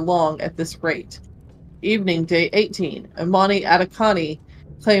Towers for long at this rate. Evening, day 18. Imani Adakani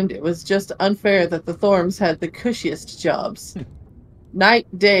claimed it was just unfair that the Thorms had the cushiest jobs. Night,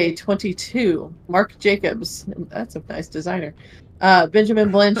 day 22. Mark Jacobs, that's a nice designer.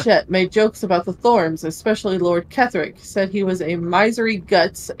 Benjamin Blanchett made jokes about the Thorms, especially Lord Ketherick, said he was a misery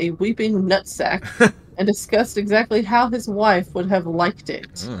guts, a weeping nutsack, and discussed exactly how his wife would have liked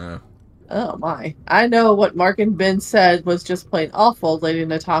it. Oh my. I know what Mark and Ben said was just plain awful, Lady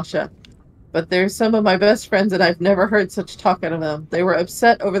Natasha. But there's some of my best friends and I've never heard such talk out of them. They were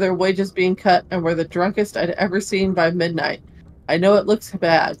upset over their wages being cut and were the drunkest I'd ever seen by midnight. I know it looks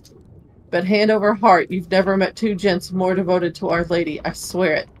bad. But hand over heart, you've never met two gents more devoted to Our Lady, I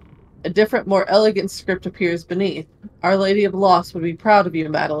swear it. A different, more elegant script appears beneath. Our Lady of Loss would be proud of you,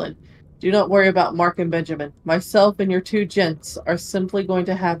 Madeline. Do not worry about Mark and Benjamin. Myself and your two gents are simply going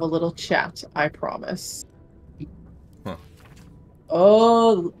to have a little chat, I promise. Huh.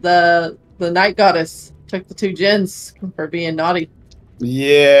 Oh, the night goddess took the two gents for being naughty.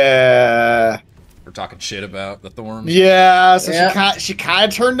 Yeah. We're talking shit about the Thorns. Yeah, so Yeah. she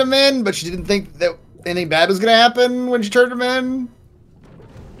kind of turned him in, but she didn't think that anything bad was going to happen when she turned him in.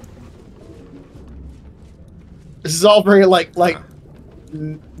 This is all very like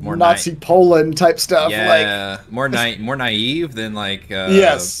More Nazi Poland type stuff. Yeah, more naive than like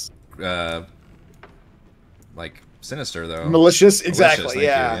yes, like sinister though. Malicious, Malicious, exactly. thank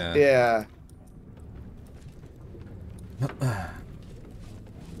Yeah, you, yeah.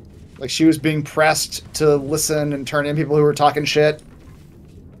 Like she was being pressed to listen and turn in people who were talking shit.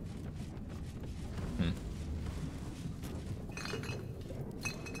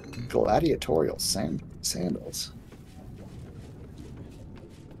 Gladiatorial sandals.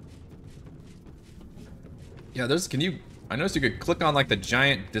 Yeah, there's. Can you? I noticed you could click on like the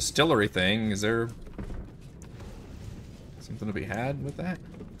giant distillery thing. Is there something to be had with that?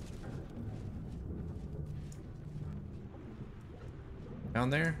 Down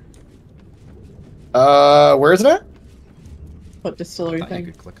there? Where is it at? What distillery I thought you thing?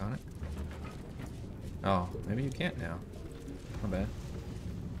 could click on it. Oh, maybe you can't now. My bad.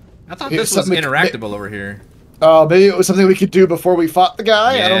 I thought Here's this was something- interactable over here. Oh, maybe it was something we could do before we fought the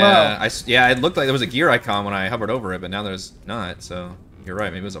guy? Yeah, I don't know. yeah, it looked like there was a gear icon when I hovered over it, but now there's not, so you're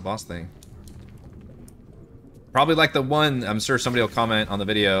right, maybe it was a boss thing. Probably like the one, I'm sure somebody will comment on the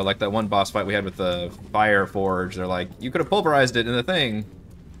video, like that one boss fight we had with the Fire Forge. They're like, you could have pulverized it in the thing.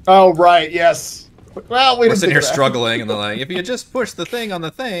 Oh, right, yes. Well, we We're didn't sitting think here of that. struggling, and they're like, if you just push the thing on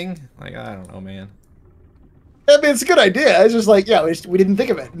the thing, like, I don't know, man. I mean, it's a good idea. It's just like, yeah, we didn't think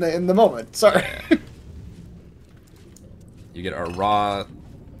of it in the moment. Sorry. Yeah. You get our raw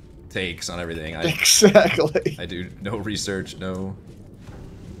takes on everything. Exactly. I do no research, no.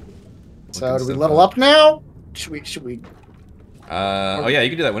 So do we level up now? Should we? Oh yeah, you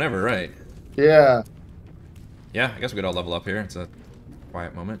can do that whenever, right? Yeah. Yeah, I guess we could all level up here. It's a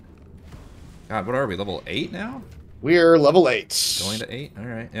quiet moment. God, what are we? Level 8 now? We're level 8. Going to 8? All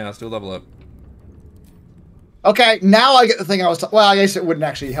right. Yeah, let's do a level up. Okay, now I get the thing I was. Well, I guess it wouldn't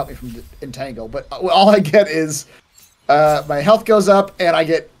actually help me from entangle, but all I get is my health goes up, and I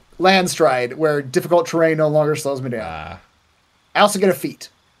get landstride, where difficult terrain no longer slows me down. I also get a feat.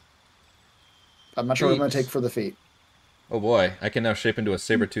 I'm not sure what I'm going to take for the feat. Oh boy, I can now shape into a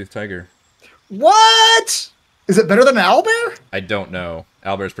saber-toothed tiger. What? Is it better than an owlbear? I don't know.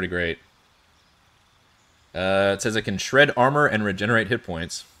 Owlbear's pretty great. It says it can shred armor and regenerate hit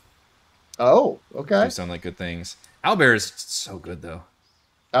points. Oh, okay. Those sound like good things. Owlbear is so good, though.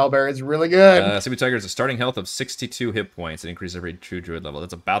 Owlbear is really good. Saber Tiger has a starting health of 62 hit points. It increases every true druid level.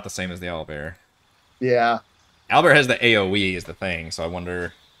 That's about the same as the Owlbear. Yeah. Owlbear has the AoE is the thing, so I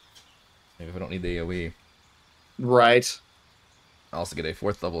wonder maybe if I don't need the AoE. Right. I also get a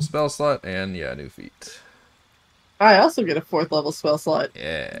 4th level spell slot and, yeah, new feat. I also get a 4th level spell slot.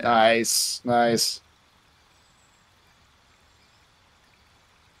 Yeah. Nice. Nice.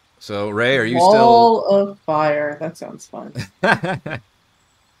 So, Ray, are you Wall of Fire. That sounds fun.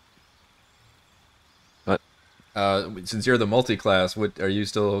 What? Since you're the multi-class, what are you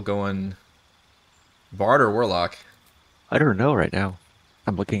still going Bard or Warlock? I don't know right now.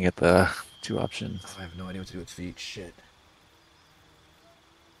 I'm looking at the 2 options. Oh, I have no idea what to do with feet. Shit.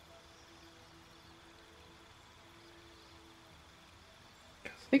 I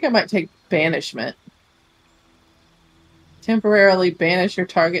think I might take Banishment. Temporarily banish your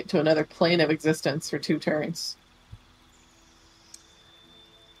target to another plane of existence for 2 turns.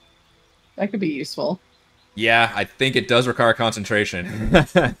 That could be useful. Yeah, I think it does require concentration.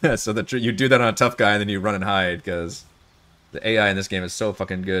 So that you do that on a tough guy and then you run and hide, because the AI in this game is so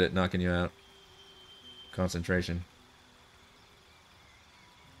fucking good at knocking you out. Concentration.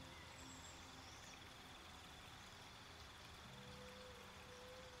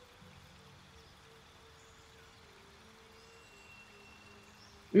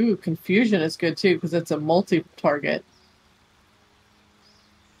 Ooh, Confusion is good too, because it's a multi-target.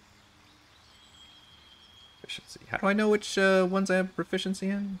 Proficiency. How do I know which ones I have proficiency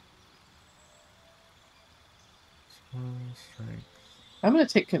in? I'm going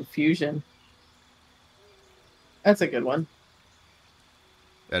to take Confusion. That's a good one.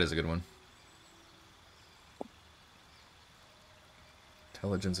 That is a good one.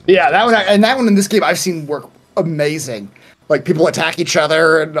 Intelligence. And Yeah, that one, and that one in this game I've seen work amazing. Like, people attack each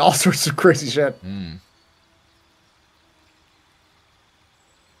other and all sorts of crazy shit. Let's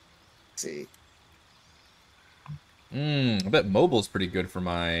see. I bet mobile's pretty good for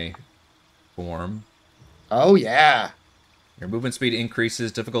my form. Oh, yeah. Your movement speed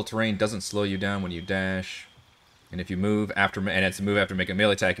increases. Difficult terrain doesn't slow you down when you dash. And if you move after, and it's a move after making a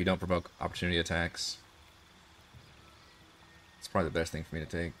melee attack, you don't provoke opportunity attacks. It's probably the best thing for me to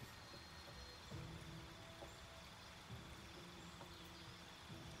take.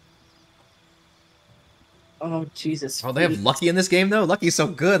 Oh, Jesus. Oh, they have Lucky in this game, though? Lucky's so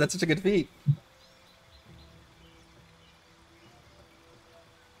good. That's such a good feat.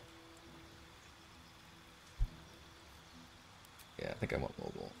 Yeah, I think I want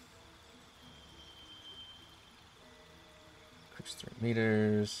mobile. Increase 3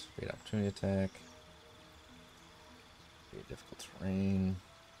 meters. Great opportunity attack. Very difficult terrain.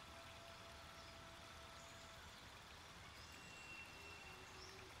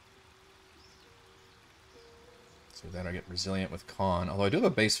 So then I get resilient with con. Although I do have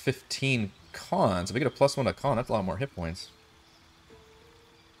a base 15 con, so if I get a +1 to con, that's a lot more hit points.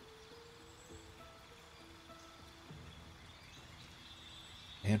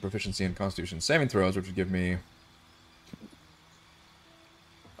 And proficiency in Constitution saving throws, which would give me a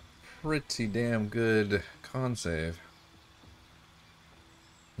pretty damn good con save.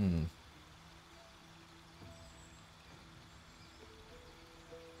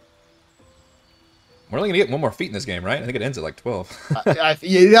 We're only gonna get 1 more feat in this game, right? I think it ends at like 12. Yeah,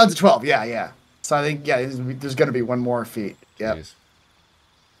 it ends at 12. Yeah. So I think, yeah, there's going to be 1 more feat. Yeah.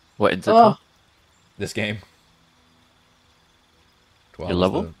 What ends at 12? This game. 12 Your is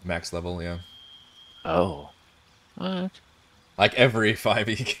level? the max level, yeah. Oh. What? Like every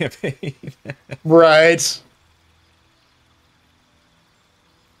 5e campaign. Right. So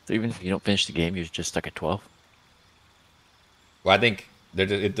even if you don't finish the game, you're just stuck at 12? Well, I think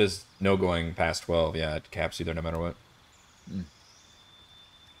It does no going past 12. Yeah, it caps you there no matter what.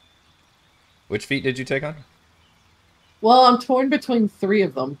 Which feat did you take on? Well, I'm torn between 3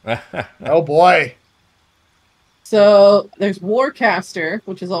 of them. Oh boy. So there's Warcaster,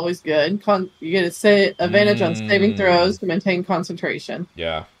 which is always good. You get advantage on saving throws to maintain concentration.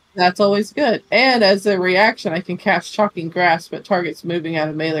 Yeah. That's always good. And as a reaction, I can cast Shocking Grasp at targets moving out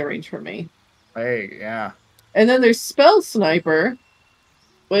of melee range for me. Hey, yeah. And then there's Spell Sniper,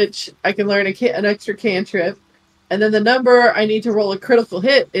 which I can learn an extra cantrip. And then the number I need to roll a critical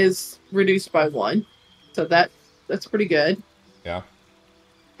hit is reduced by 1. So that's pretty good. Yeah.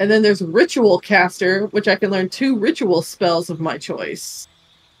 And then there's Ritual Caster, which I can learn 2 ritual spells of my choice.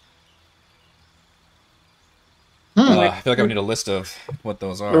 I feel like I need a list of what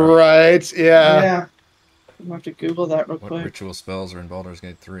those are. Right, yeah. I'm going to have to Google that real What quick. ritual spells are in Baldur's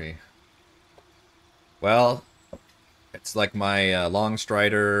Gate 3? Well, it's like my Long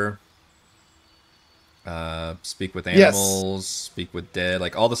Strider, Speak with Animals, Speak with Dead,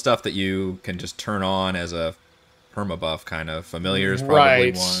 like all the stuff that you can just turn on as a permabuff kind of. Familiar is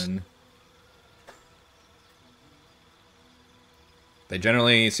probably one. They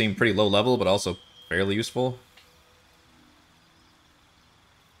generally seem pretty low level, but also fairly useful.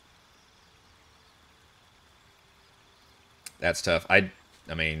 That's tough. I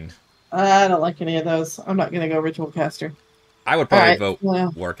mean... I don't like any of those. I'm not going to go Ritual Caster. I would probably vote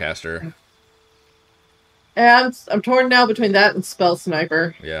Warcaster. And I'm torn now between that and Spell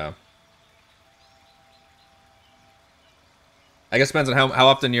Sniper. Yeah. I guess it depends on how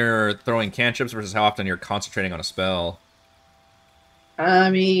often you're throwing cantrips versus how often you're concentrating on a spell. I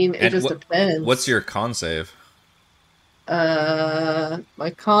mean, it just depends. What's your con save? My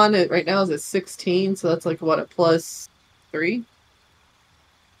con right now is at 16, so that's like what, a plus 3?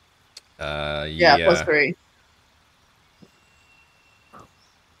 Yeah, plus 3.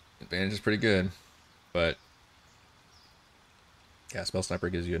 Advantage is pretty good, but yeah, Spell Sniper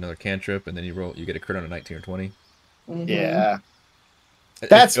gives you another cantrip, and then you get a crit on a 19 or 20. Mm-hmm. Yeah.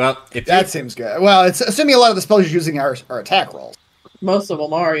 That seems good. Well, it's assuming a lot of the spells you're using are attack rolls. Most of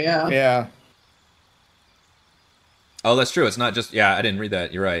them are, yeah. Yeah. Oh, that's true. It's not just... Yeah, I didn't read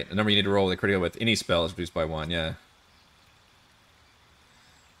that. You're right. The number you need to roll with a critical with any spell is reduced by 1, yeah.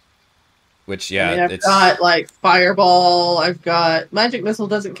 Which, yeah, I mean, I've got, like, Fireball. I've got... Magic Missile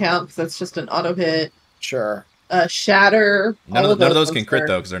doesn't count because that's just an auto hit. Sure. Shatter. None of those can crit,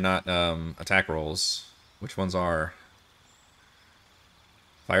 though, because they're not attack rolls. Which ones are?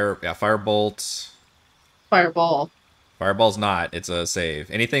 Firebolt. Fireball. Fireball's not. It's a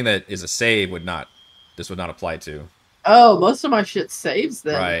save. Anything that is a save this would not apply to. Oh, most of my shit saves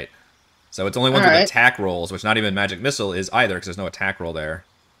then. Right. So it's only ones with attack rolls, which not even Magic Missile is either, because there's no attack roll there.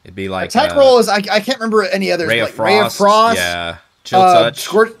 It'd be like... Attack roll is... I can't remember any others. Ray of like Frost. Ray of Frost. Yeah. Chill Touch.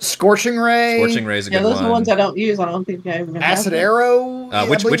 Scorching Ray. Scorching Ray is a good one. Yeah, those are the ones I don't use. I don't think I even Acid Arrow.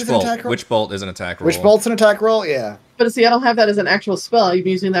 Witch Bolt. Witch Bolt is an attack roll. Witch Bolt's an attack roll, yeah. But see, I don't have that as an actual spell. I'm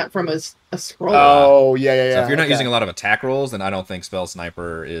using that from a scroll. Oh, yeah. So if you're not using a lot of attack rolls, then I don't think Spell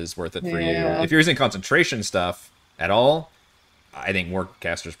Sniper is worth it for you. If you're using concentration stuff at all, I think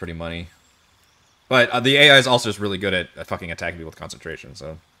Warcaster's pretty money. But the AI is also just really good at fucking attacking people with concentration,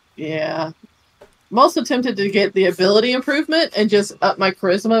 so... Yeah. I'm also tempted to get the ability improvement and just up my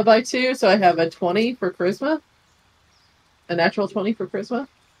charisma by 2, so I have a 20 for charisma. A natural 20 for charisma.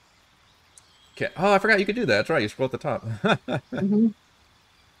 Okay. Oh, I forgot you could do that. That's right. You scroll at the top. Mm-hmm.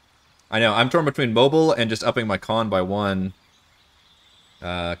 I know. I'm torn between mobile and just upping my con by 1.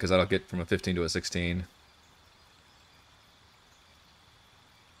 Because that'll get from a 15 to a 16.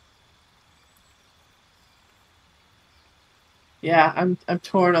 Yeah, I'm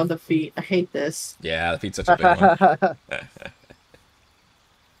torn on the feet. I hate this. Yeah, the feet's such a big one. I'm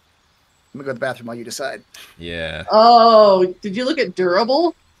gonna go to the bathroom while you decide. Yeah. Oh, did you look at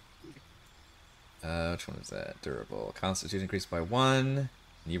durable? Which one is that? Durable. Constitution increased by 1.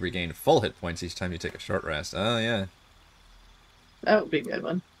 You regain full hit points each time you take a short rest. Oh, yeah. That would be a good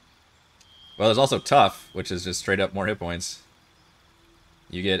one. Well, there's also tough, which is just straight up more hit points.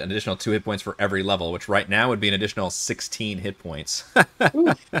 You get an additional 2 hit points for every level, which right now would be an additional 16 hit points.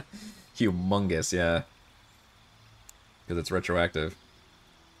 Humongous, yeah. Because it's retroactive.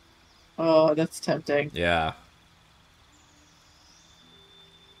 Oh, that's tempting. Yeah.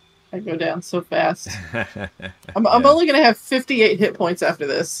 I go down so fast. I'm only going to have 58 hit points after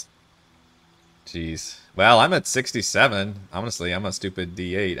this. Jeez. Well, I'm at 67. Honestly, I'm a stupid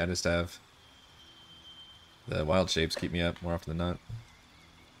D8. I just have... The wild shapes keep me up more often than not.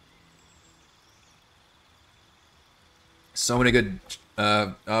 So many good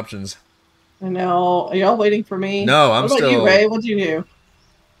options. I know. Are y'all waiting for me? No, I'm what about still... you, Ray? What'd you do?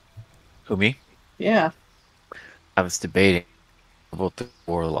 Who, me? Yeah. I was debating about the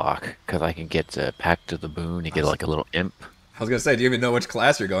Warlock, because I can get Pact of the Boon and get like a little imp. I was gonna say, do you even know which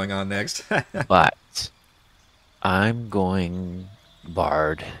class you're going on next? But I'm going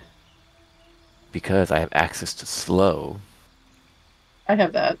Bard because I have access to slow, I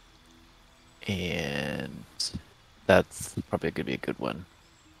have that. and that's probably gonna be a good one.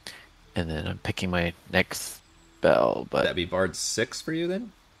 And then I'm picking my next spell, but That'd be Bard 6 for you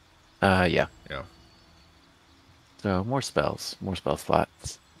then? yeah. Yeah. So more spell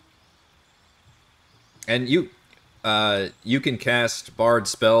slots. And you can cast Bard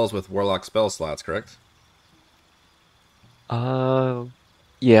spells with Warlock spell slots, correct?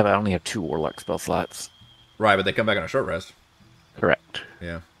 Yeah, but I only have 2 Warlock spell slots. Right, but they come back on a short rest. Correct.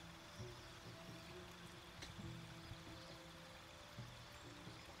 Yeah.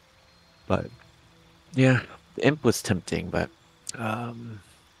 But yeah, the imp was tempting, but I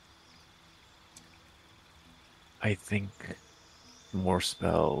think more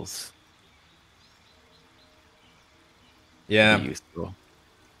spells Yeah. would be useful.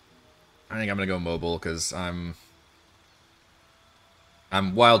 I think I'm gonna go mobile because I'm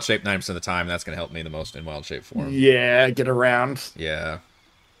wild shape 90% of the time. That's gonna help me the most in wild shape form. Yeah, get around. Yeah.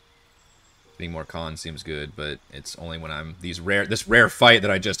 Being more con seems good, but it's only when I'm this rare fight that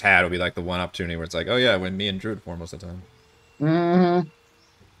I just had will be like the one opportunity where it's like, oh yeah, when me and Druid form most of the time. Mm-hmm.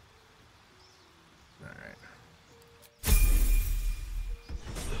 Alright.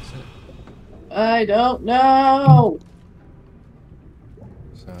 I don't know.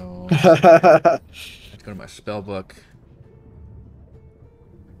 So let's go to my spell book.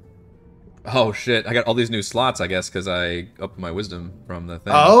 Oh shit! I got all these new slots, I guess, because I upped my wisdom from the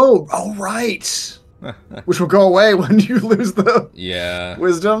thing. Oh, right. Which will go away when you lose the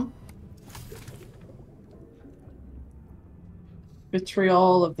wisdom.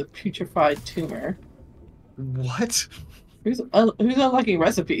 Vitriol of the putrefied tumor. What? Who's unlocking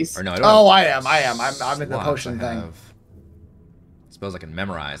recipes? Or no, I am. I'm in the potion thing. Spells I can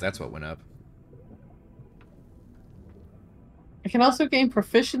memorize. That's what went up. I can also gain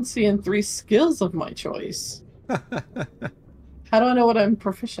proficiency in 3 skills of my choice. How do I know what I'm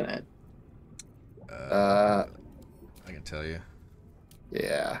proficient at? I can tell you.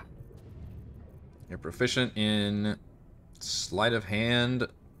 Yeah. You're proficient in sleight of hand,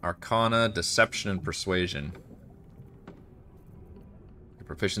 arcana, deception, and persuasion. Your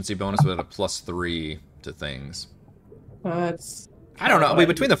proficiency bonus with a +3 to things. That's... I don't know. I mean,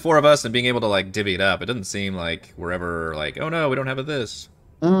 between the 4 of us and being able to like divvy it up, it doesn't seem like we're ever like, oh no, we don't have a this.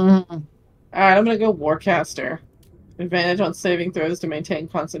 Alright, I'm gonna go Warcaster. Advantage on saving throws to maintain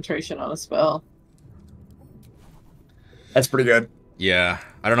concentration on a spell. That's pretty good. Yeah.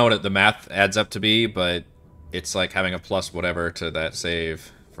 I don't know what the math adds up to be, but it's like having a plus whatever to that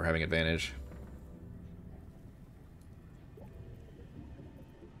save for having advantage.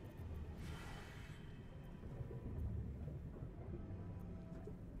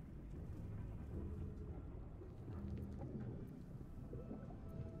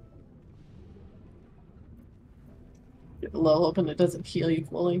 Get low open, it doesn't heal you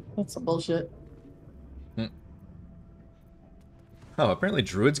fully. That's some bullshit. Oh, apparently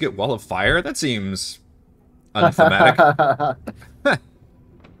druids get Wall of Fire? That seems unthematic.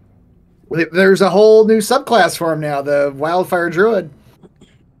 There's a whole new subclass for him now, the Wildfire Druid.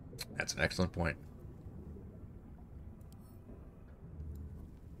 That's an excellent point.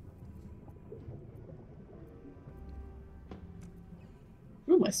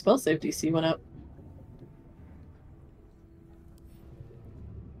 Ooh, my spell save DC went up.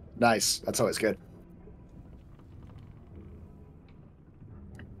 Nice. That's always good.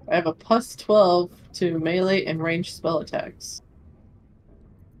 I have a +12 to melee and ranged spell attacks.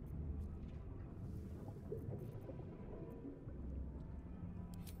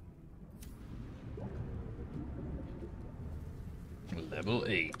 Level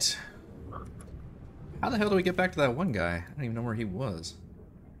 8. How the hell do we get back to that one guy? I don't even know where he was.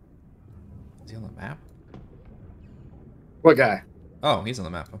 Is he on the map? What guy? Oh, he's on the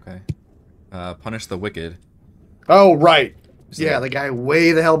map. Okay. Punish the Wicked. Oh, right. Yeah, the guy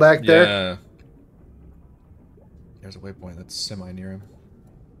way the hell back there. Yeah. There's a waypoint that's semi-near him.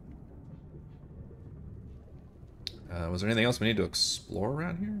 Was there anything else we need to explore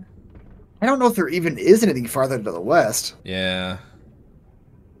around here? I don't know if there even is anything farther to the west. Yeah.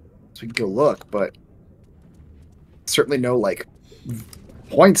 So we can go look, but certainly no, like,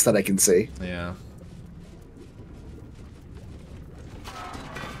 points that I can see. Yeah.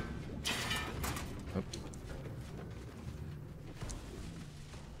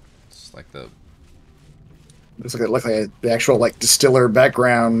 It's like the Looks like the actual like distiller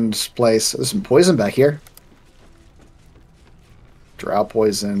background place. There's some poison back here. Drow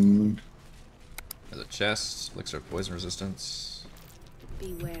poison. There's a chest. Elixir of poison resistance.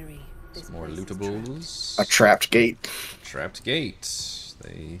 Be wary. Some more lootables. A trapped gate. Trapped gate.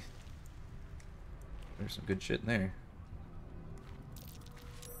 There's some good shit in there.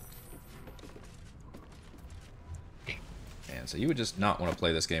 Man, so you would just not want to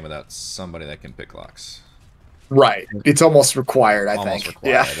play this game without somebody that can pick locks. Right. It's almost required, I Almost think.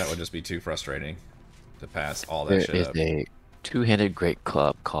 required. Yeah. That would just be too frustrating to pass all that shit up. There is a two-handed great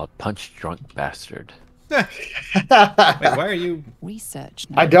club called Punch Drunk Bastard. Wait, why are you... Research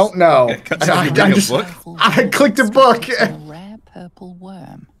I don't know. I clicked a book. A rare purple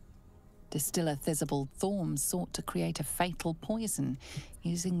worm. Distiller Thisibald Thorm sought to create a fatal poison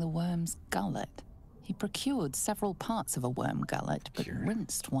using the worm's gullet. He procured several parts of a worm gullet, but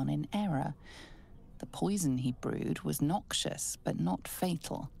rinsed one in error. The poison he brewed was noxious, but not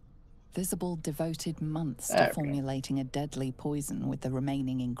fatal. Thisibald devoted months to formulating a deadly poison with the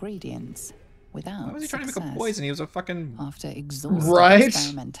remaining ingredients. Without Why was he trying to make a success. poison? He was a fucking... After exhaustive Right?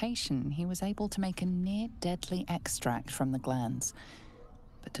 experimentation, he was able to make a near-deadly extract from the glands.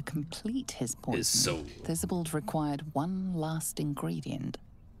 But to complete his poison, Thisibald required one last ingredient,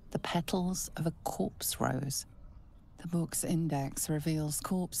 the petals of a corpse rose. The book's index reveals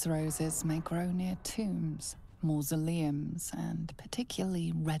corpse roses may grow near tombs, mausoleums, and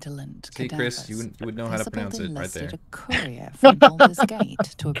particularly redolent See, cadavers. Chris, you would know how to pronounce it right there. A courier from Baldur's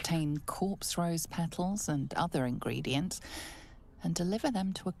Gate to obtain corpse rose petals and other ingredients and deliver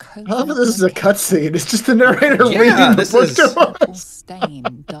them to a covert. I love that this is a cutscene. It's just the narrator reading the book to us.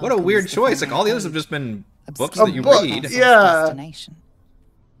 What a weird choice. Like, all the others have just been books that you read. Yeah.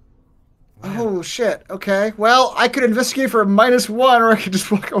 Oh, shit. Okay. Well, I could investigate for a -1, or I could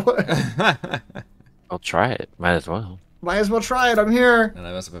just walk away. I'll try it. Might as well. Might as well try it. I'm here. And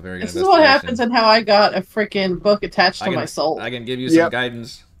I must have a very good This is what happens and how I got a freaking book attached to my soul. I can give you some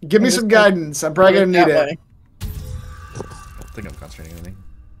guidance. Give me some guidance. I'm probably going to need it. I don't think I'm concentrating anything.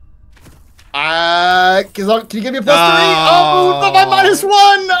 Can you give me a +3? Oh, my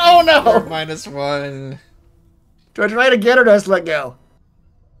 -1! Oh, no! -1. Do I try it again, or do I just let go?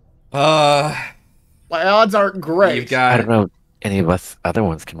 My odds aren't great. You've got... I don't know if any of us other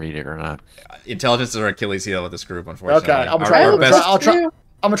ones can read it or not. Intelligence is our Achilles heel with this group, unfortunately. Okay, I'm gonna try. I'm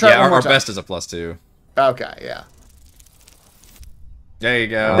gonna try. Yeah, our best is a +2. Okay, yeah. There you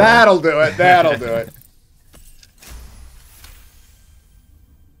go. That'll do it. That'll do it.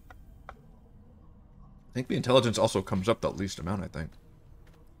 I think the intelligence also comes up the least amount, I think.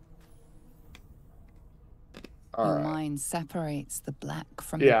 Your mind separates the black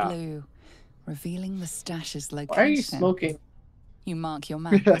from the blue, revealing the stash's location. Why are you smoking? You mark your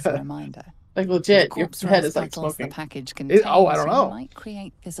map as a reminder. Like legit, your head is like smoking. The package contains, I don't know. Might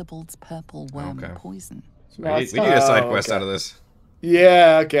create Thisibald's purple worm poison. So we need a side quest out of this.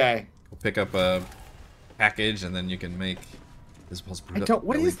 Yeah, okay. We'll pick up a package, and then you can make Thisibald's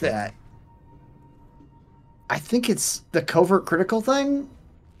what is that? I think it's the covert critical thing.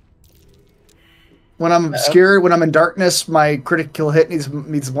 When I'm obscured, when I'm in darkness, my critical hit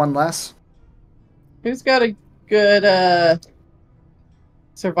needs 1 less. Who's got a good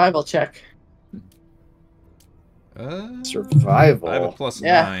survival check? Survival. I have a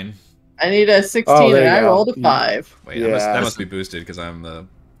 +9. I need a 16, and I rolled a 5. Wait, that must be boosted because I'm the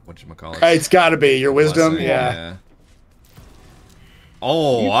whatchamacallit. It's got to be your wisdom. Yeah.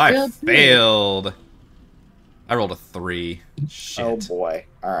 Oh, I failed. I rolled a 3. Shit. Oh boy.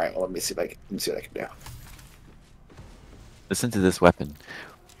 All right. Well, let me see what I can do. Listen to this weapon.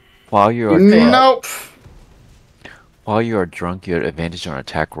 While you are While you are drunk, you have advantage on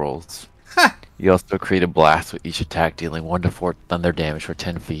attack rolls. You also create a blast with each attack, dealing 1 to 4 thunder damage for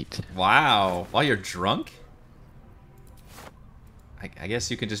 10 feet. Wow. While you're drunk? I guess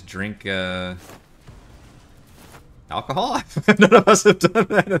you could just drink alcohol? None of us have done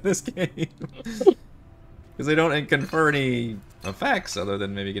that in this game. Because they don't confer any effects other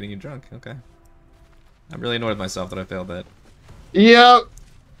than maybe getting you drunk. Okay. I'm really annoyed with myself that I failed that. Yep.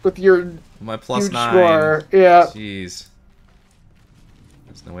 With your my +9. Score. Yeah. Jeez.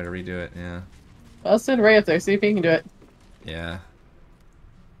 There's no way to redo it. Yeah. I'll send Ray up there. See if he can do it. Yeah.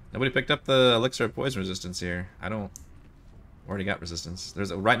 Nobody picked up the elixir of poison resistance here. I don't. Already got resistance.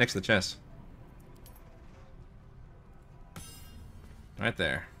 There's right next to the chest. Right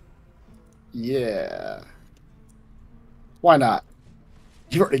there. Yeah. Why not?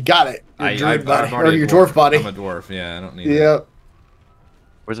 You already got it. Your I'm body, already or your dwarf. dwarf body. I'm a dwarf. Yeah, I don't need Yep.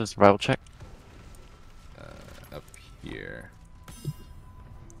 Where's the survival check? Up here.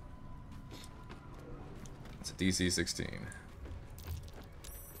 It's a DC 16.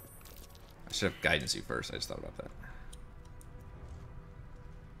 I should have guidance you first. I just thought about that.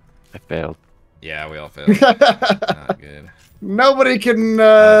 I failed. Yeah, we all failed. Not good. Nobody can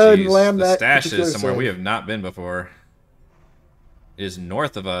Jeez. land The that. stash particular is somewhere save. we have not been before. It is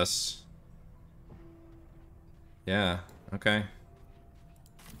north of us. Yeah. Okay.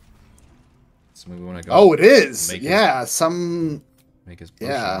 So maybe we want to go. Oh, it is. Make Yeah, his, some. make his potion.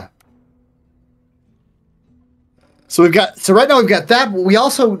 Yeah. So we've got. So right now we've got that. But we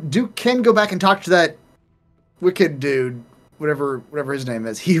also can go back and talk to that wicked dude, whatever his name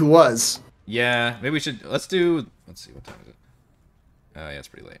is. He who was. Yeah, maybe we should. Let's do. Let's see, what time is it? Oh, yeah, it's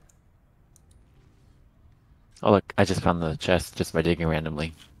pretty late. Oh look, I just found the chest just by digging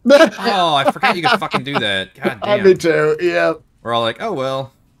randomly. Oh, I forgot you could fucking do that. God damn. Me too. Yeah. We're all like, oh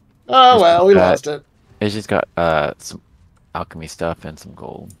well. Oh well, we lost it. It's just got some alchemy stuff and some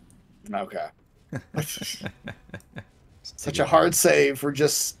gold. Okay. Such a hard save for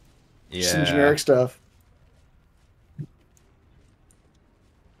just some generic stuff.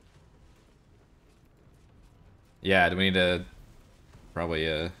 Yeah, do we need to probably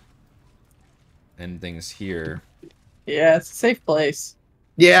end things here? Yeah, it's a safe place.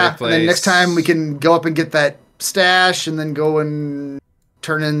 Yeah, Safe and then next place. time we can go up and get that stash, and then go and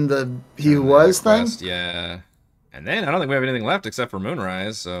turn in the He Who Was thing. Quest, yeah. And then I don't think we have anything left except for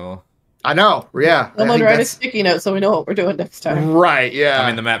Moonrise, so... I know, yeah. I Someone think write a that's- sticky note so we know what we're doing next time. Right, yeah. I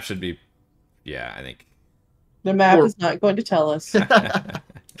mean, the map should be... Yeah, I think... The map is not going to tell us.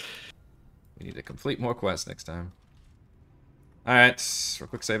 We need to complete more quests next time. Alright, real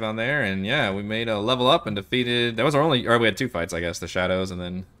quick save on there, and yeah, we made a level up and defeated... That was our only... Or we had 2 fights, I guess, the Shadows, and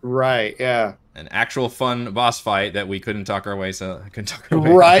then... Right, yeah. An actual fun boss fight that we couldn't talk our way, so... Couldn't talk our way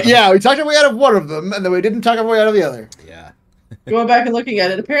Right, out. yeah, we talked our way out of one of them, and then we didn't talk our way out of the other. Yeah. Going back and looking at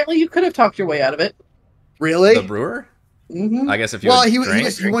it, apparently you could have talked your way out of it. Really? The brewer? Mm-hmm. I guess if you Well, had he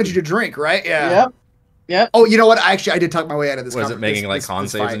drank, wanted you to drink, right? Yeah. Yep. Yep. Oh, you know what? I did talk my way out of this. Was it making like con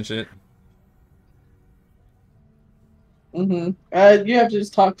saves and shit? Mm-hmm. You have to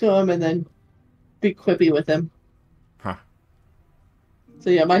just talk to him and then be quippy with him. Huh. Oh, So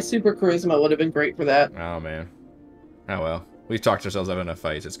yeah, my super charisma would have been great for that. Oh man. Oh well. We've talked ourselves out of enough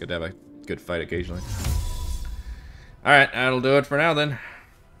fights. It's good to have a good fight occasionally. Alright, that'll do it for now then.